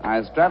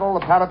 I straddle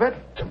the parapet.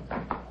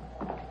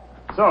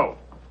 So.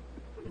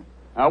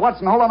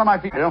 Watson, hold on to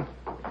my feet, Bill.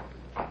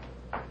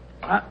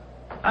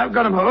 I've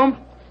got him, Holmes.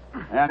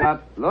 And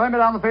lower me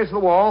down the face of the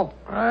wall.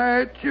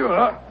 Right, you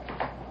are.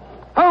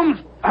 Holmes,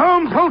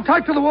 hold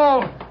tight to the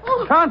wall.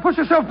 Try and push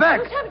yourself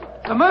back.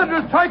 The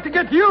murderer's tried to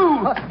get you.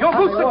 Your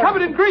boots are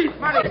covered in grease.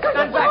 Stand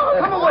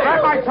back. Come away.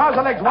 Grab my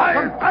trouser legs,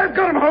 Watson. I've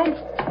got him, Holmes.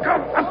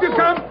 Come, up you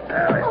come.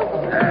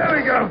 There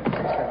we go.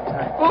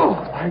 Oh,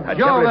 by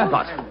Jove,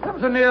 that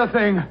was a near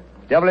thing.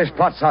 Devilish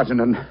plot,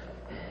 Sergeant, and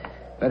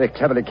very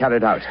cleverly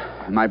carried out.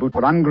 My boots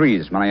were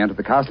ungreased when I entered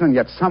the castle, and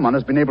yet someone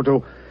has been able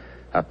to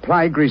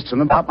apply grease to them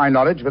without my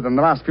knowledge within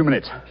the last few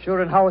minutes.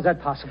 Sure, and how is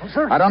that possible,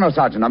 sir? I don't know,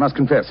 Sergeant, I must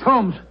confess.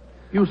 Holmes,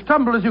 you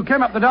stumbled as you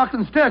came up the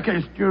darkened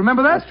staircase. Do you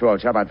remember that? That's true, old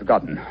chap, I'd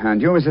forgotten.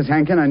 And you, Mrs.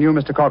 Hankin, and you,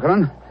 Mr.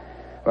 Corcoran,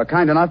 were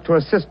kind enough to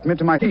assist me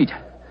to my feet.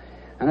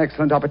 An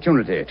excellent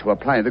opportunity to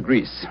apply the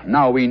grease.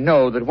 Now we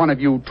know that one of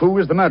you two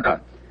is the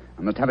murderer.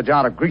 I must have a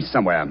jar of grease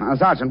somewhere.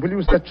 Sergeant, will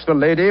you search the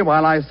lady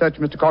while I search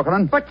Mr.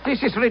 Corcoran? But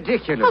this is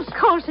ridiculous. Of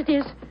course it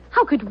is.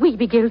 How could we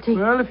be guilty?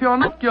 Well, if you're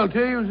not guilty,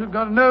 you've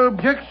got no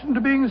objection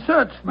to being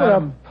searched,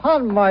 Well, ma'am.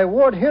 upon my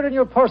word, here in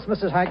your purse,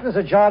 Mrs. Hankin, is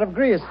a jar of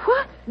grease.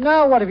 What?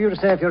 Now, what have you to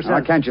say for yourself?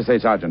 What can't you say,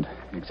 Sergeant?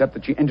 Except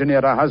that she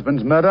engineered her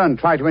husband's murder and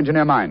tried to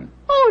engineer mine.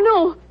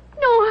 Oh,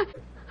 no,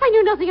 I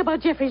knew nothing about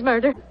Geoffrey's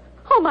murder.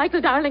 Oh,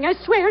 Michael, darling, I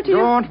swear to you.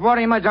 Don't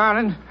worry, my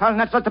darling. I'll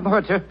not let them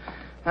hurt you.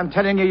 I'm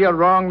telling you, you're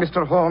wrong,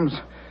 Mr. Holmes.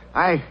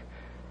 I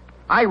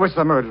was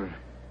the murderer.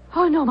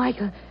 Oh, no,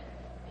 Michael.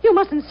 You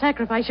mustn't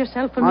sacrifice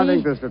yourself for me. I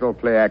think this little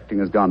play acting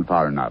has gone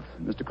far enough.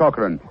 Mr.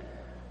 Corcoran,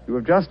 you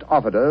have just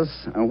offered us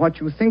what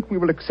you think we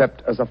will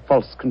accept as a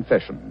false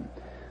confession.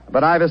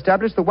 But I've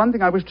established the one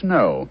thing I wish to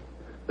know,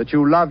 that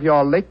you love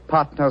your late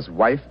partner's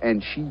wife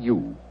and she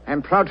you.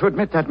 I'm proud to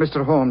admit that,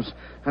 Mr. Holmes.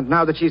 And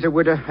now that she's a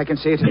widow, I can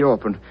say it in the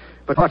open.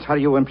 But what are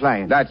you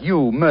implying? That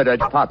you murdered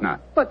your partner.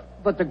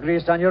 But the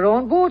grease on your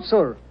own boots,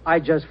 sir. I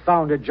just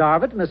found a jar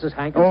of it in Mrs.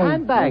 Hankin's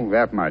handbag. Oh,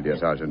 that, my dear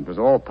Sergeant, was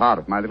all part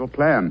of my little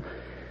plan.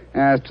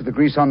 As to the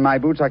grease on my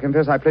boots, I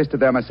confess I placed it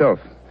there myself.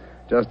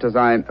 Just as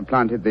I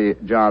planted the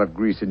jar of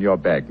grease in your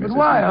bag, Mrs. But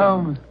why,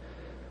 Holmes?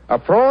 A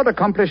fraud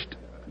accomplished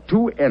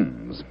two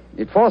ends.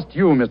 It forced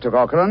you, Mr.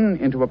 Corcoran,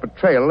 into a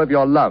betrayal of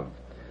your love.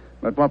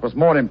 But what was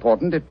more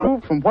important, it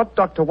proved from what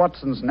Dr.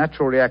 Watson's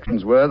natural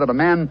reactions were that a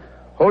man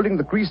holding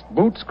the greased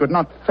boots could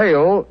not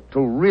fail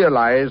to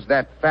realize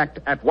that fact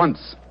at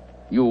once.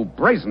 You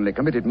brazenly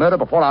committed murder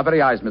before our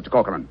very eyes, Mr.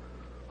 Corcoran,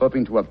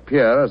 hoping to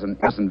appear as an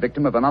innocent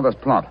victim of another's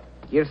plot.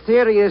 Your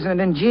theory is an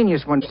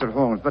ingenious one, Mr.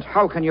 Holmes, but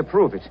how can you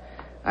prove it?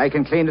 I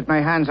can claim that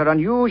my hands are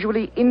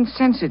unusually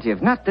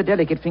insensitive, not the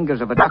delicate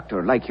fingers of a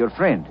doctor like your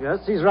friend. Yes,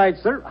 he's right,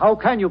 sir. How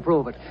can you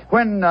prove it?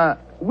 When,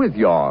 with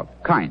your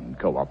kind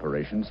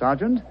cooperation,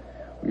 Sergeant,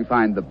 we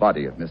find the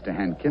body of Mr.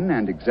 Hankin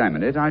and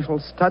examine it, I shall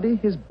study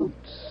his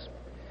boots.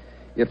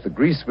 If the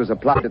grease was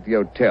applied at the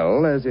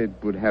hotel, as it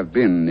would have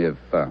been if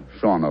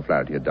Sean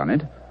O'Flaherty had done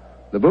it,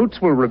 the boots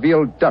will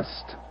reveal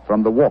dust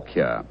from the walk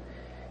here.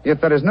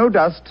 If there is no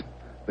dust,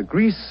 the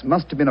grease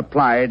must have been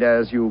applied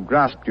as you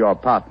grasped your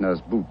partner's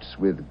boots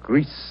with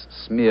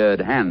grease-smeared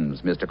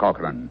hands, Mr.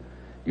 Corcoran.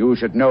 You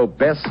should know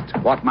best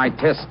what my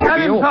test Grab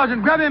him, reveals.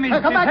 Sergeant. Grab him. He's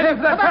Come back heading here.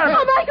 for that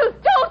Come back parapet. here. Michael,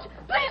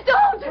 don't! Please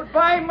don't!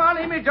 Goodbye,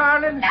 Molly, me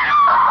darling.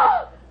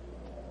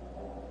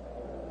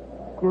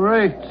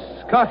 Great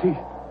Scotty.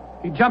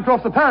 He jumped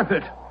off the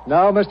parapet.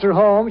 Now, Mr.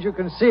 Holmes, you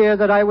can see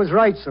that I was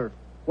right, sir.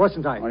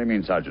 Wasn't I? What do you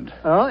mean, Sergeant?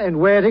 In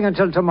waiting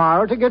until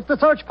tomorrow to get the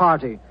search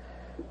party.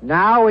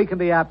 Now we can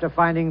be after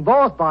finding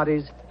both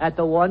bodies at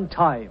the one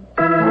time.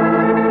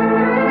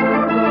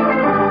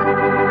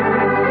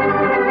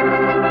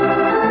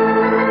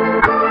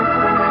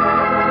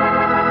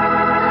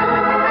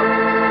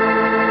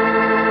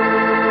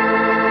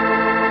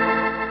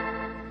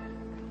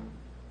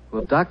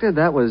 Well, Doctor,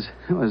 that was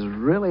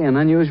really an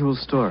unusual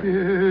story.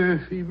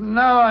 Even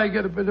now I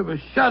get a bit of a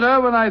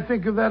shudder when I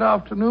think of that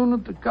afternoon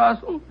at the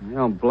castle. I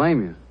don't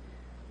blame you.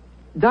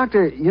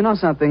 Doctor, you know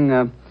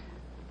something?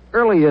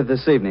 Earlier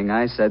this evening,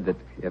 I said that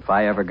if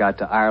I ever got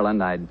to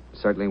Ireland, I'd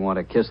certainly want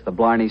to kiss the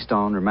Blarney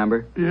stone,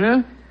 remember?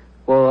 Yeah?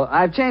 Well,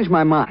 I've changed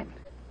my mind.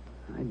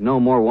 I'd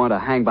no more want to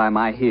hang by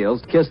my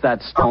heels, kiss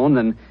that stone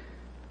than...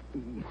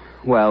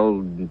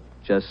 Well,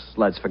 just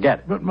let's forget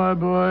it. But, my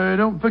boy,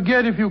 don't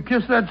forget, if you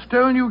kiss that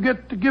stone, you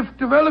get the gift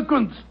of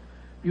eloquence.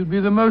 You'd be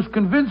the most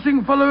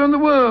convincing fellow in the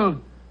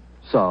world.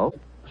 So?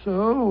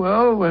 So,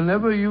 well,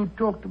 whenever you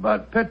talked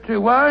about Petri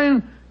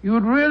wine,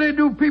 you'd really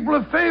do people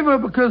a favor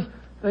because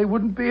they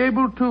wouldn't be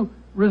able to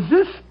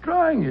resist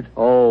trying it.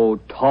 Oh,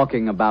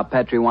 talking about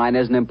Petri wine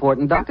isn't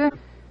important, Doctor.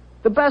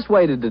 The best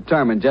way to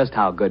determine just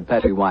how good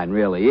Petri wine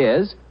really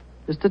is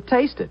to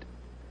taste it.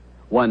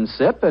 One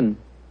sip and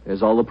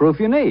there's all the proof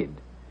you need.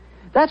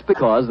 That's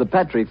because the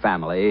Petri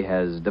family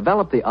has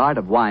developed the art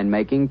of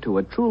winemaking to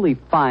a truly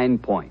fine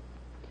point.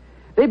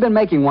 They've been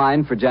making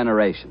wine for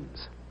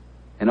generations.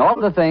 And all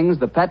the things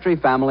the Petri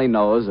family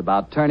knows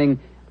about turning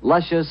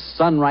luscious,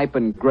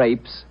 sun-ripened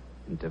grapes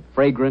into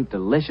fragrant,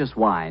 delicious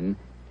wine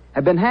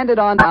have been handed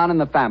on down in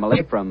the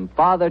family from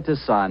father to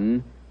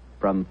son,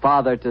 from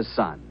father to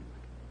son.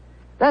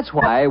 That's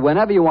why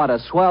whenever you want a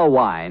swell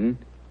wine,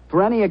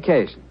 for any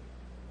occasion,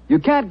 you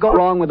can't go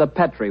wrong with a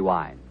Petri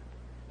wine,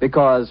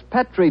 because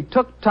Petri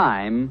took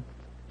time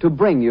to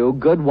bring you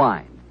good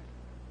wine.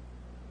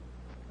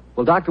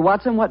 Well, Dr.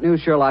 Watson, what new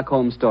Sherlock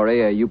Holmes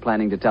story are you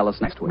planning to tell us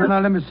next week? Well,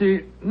 now, let me see.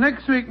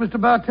 Next week, Mr.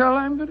 Bartell,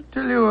 I'm going to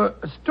tell you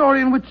a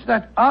story in which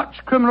that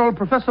arch-criminal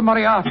Professor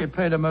Moriarty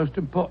played a most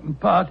important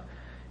part.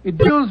 It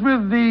deals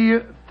with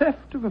the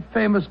theft of a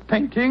famous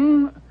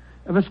painting,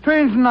 of a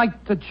strange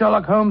night that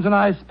Sherlock Holmes and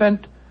I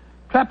spent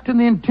trapped in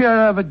the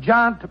interior of a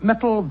giant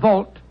metal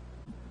vault,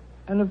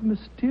 and of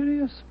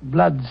mysterious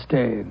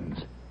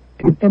bloodstains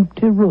in an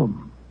empty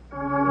room.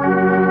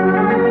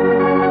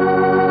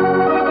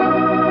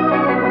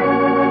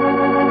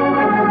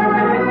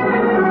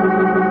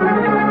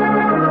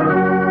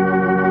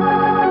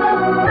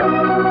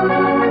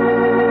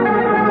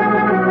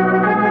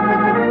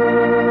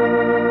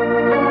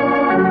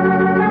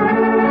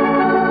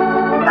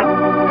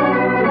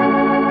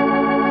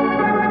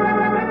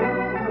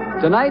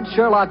 Tonight's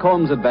Sherlock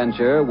Holmes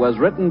adventure was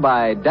written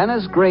by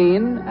Dennis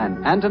Green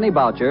and Anthony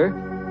Boucher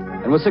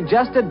and was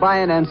suggested by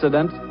an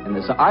incident in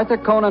the Sir Arthur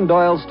Conan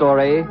Doyle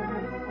story,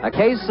 A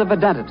Case of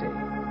Identity.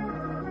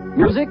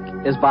 Music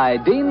is by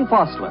Dean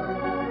Fossler.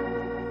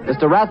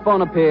 Mr.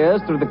 Rathbone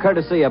appears through the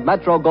courtesy of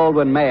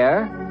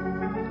Metro-Goldwyn-Mayer,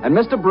 and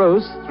Mr.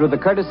 Bruce through the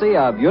courtesy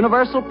of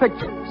Universal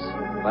Pictures,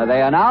 where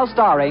they are now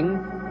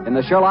starring in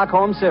the Sherlock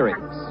Holmes series.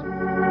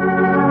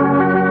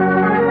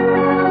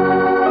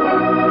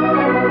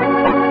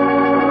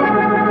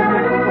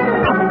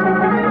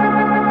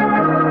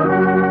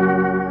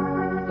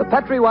 The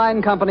Petri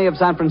Wine Company of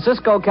San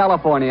Francisco,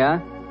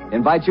 California,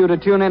 invites you to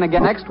tune in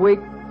again next week,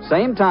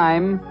 same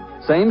time,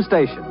 same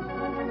station.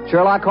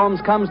 Sherlock Holmes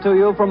comes to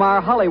you from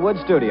our Hollywood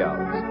studios.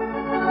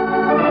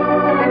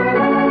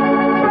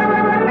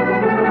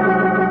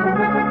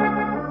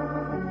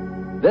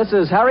 This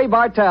is Harry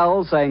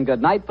Bartell saying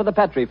goodnight for the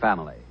Petri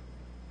family.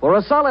 For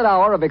a solid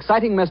hour of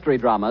exciting mystery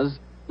dramas,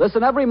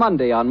 listen every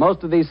Monday on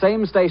most of these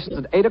same stations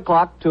at 8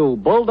 o'clock to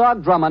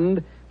Bulldog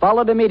Drummond,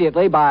 followed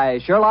immediately by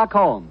Sherlock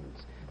Holmes.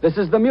 This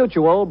is the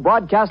Mutual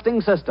Broadcasting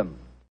System.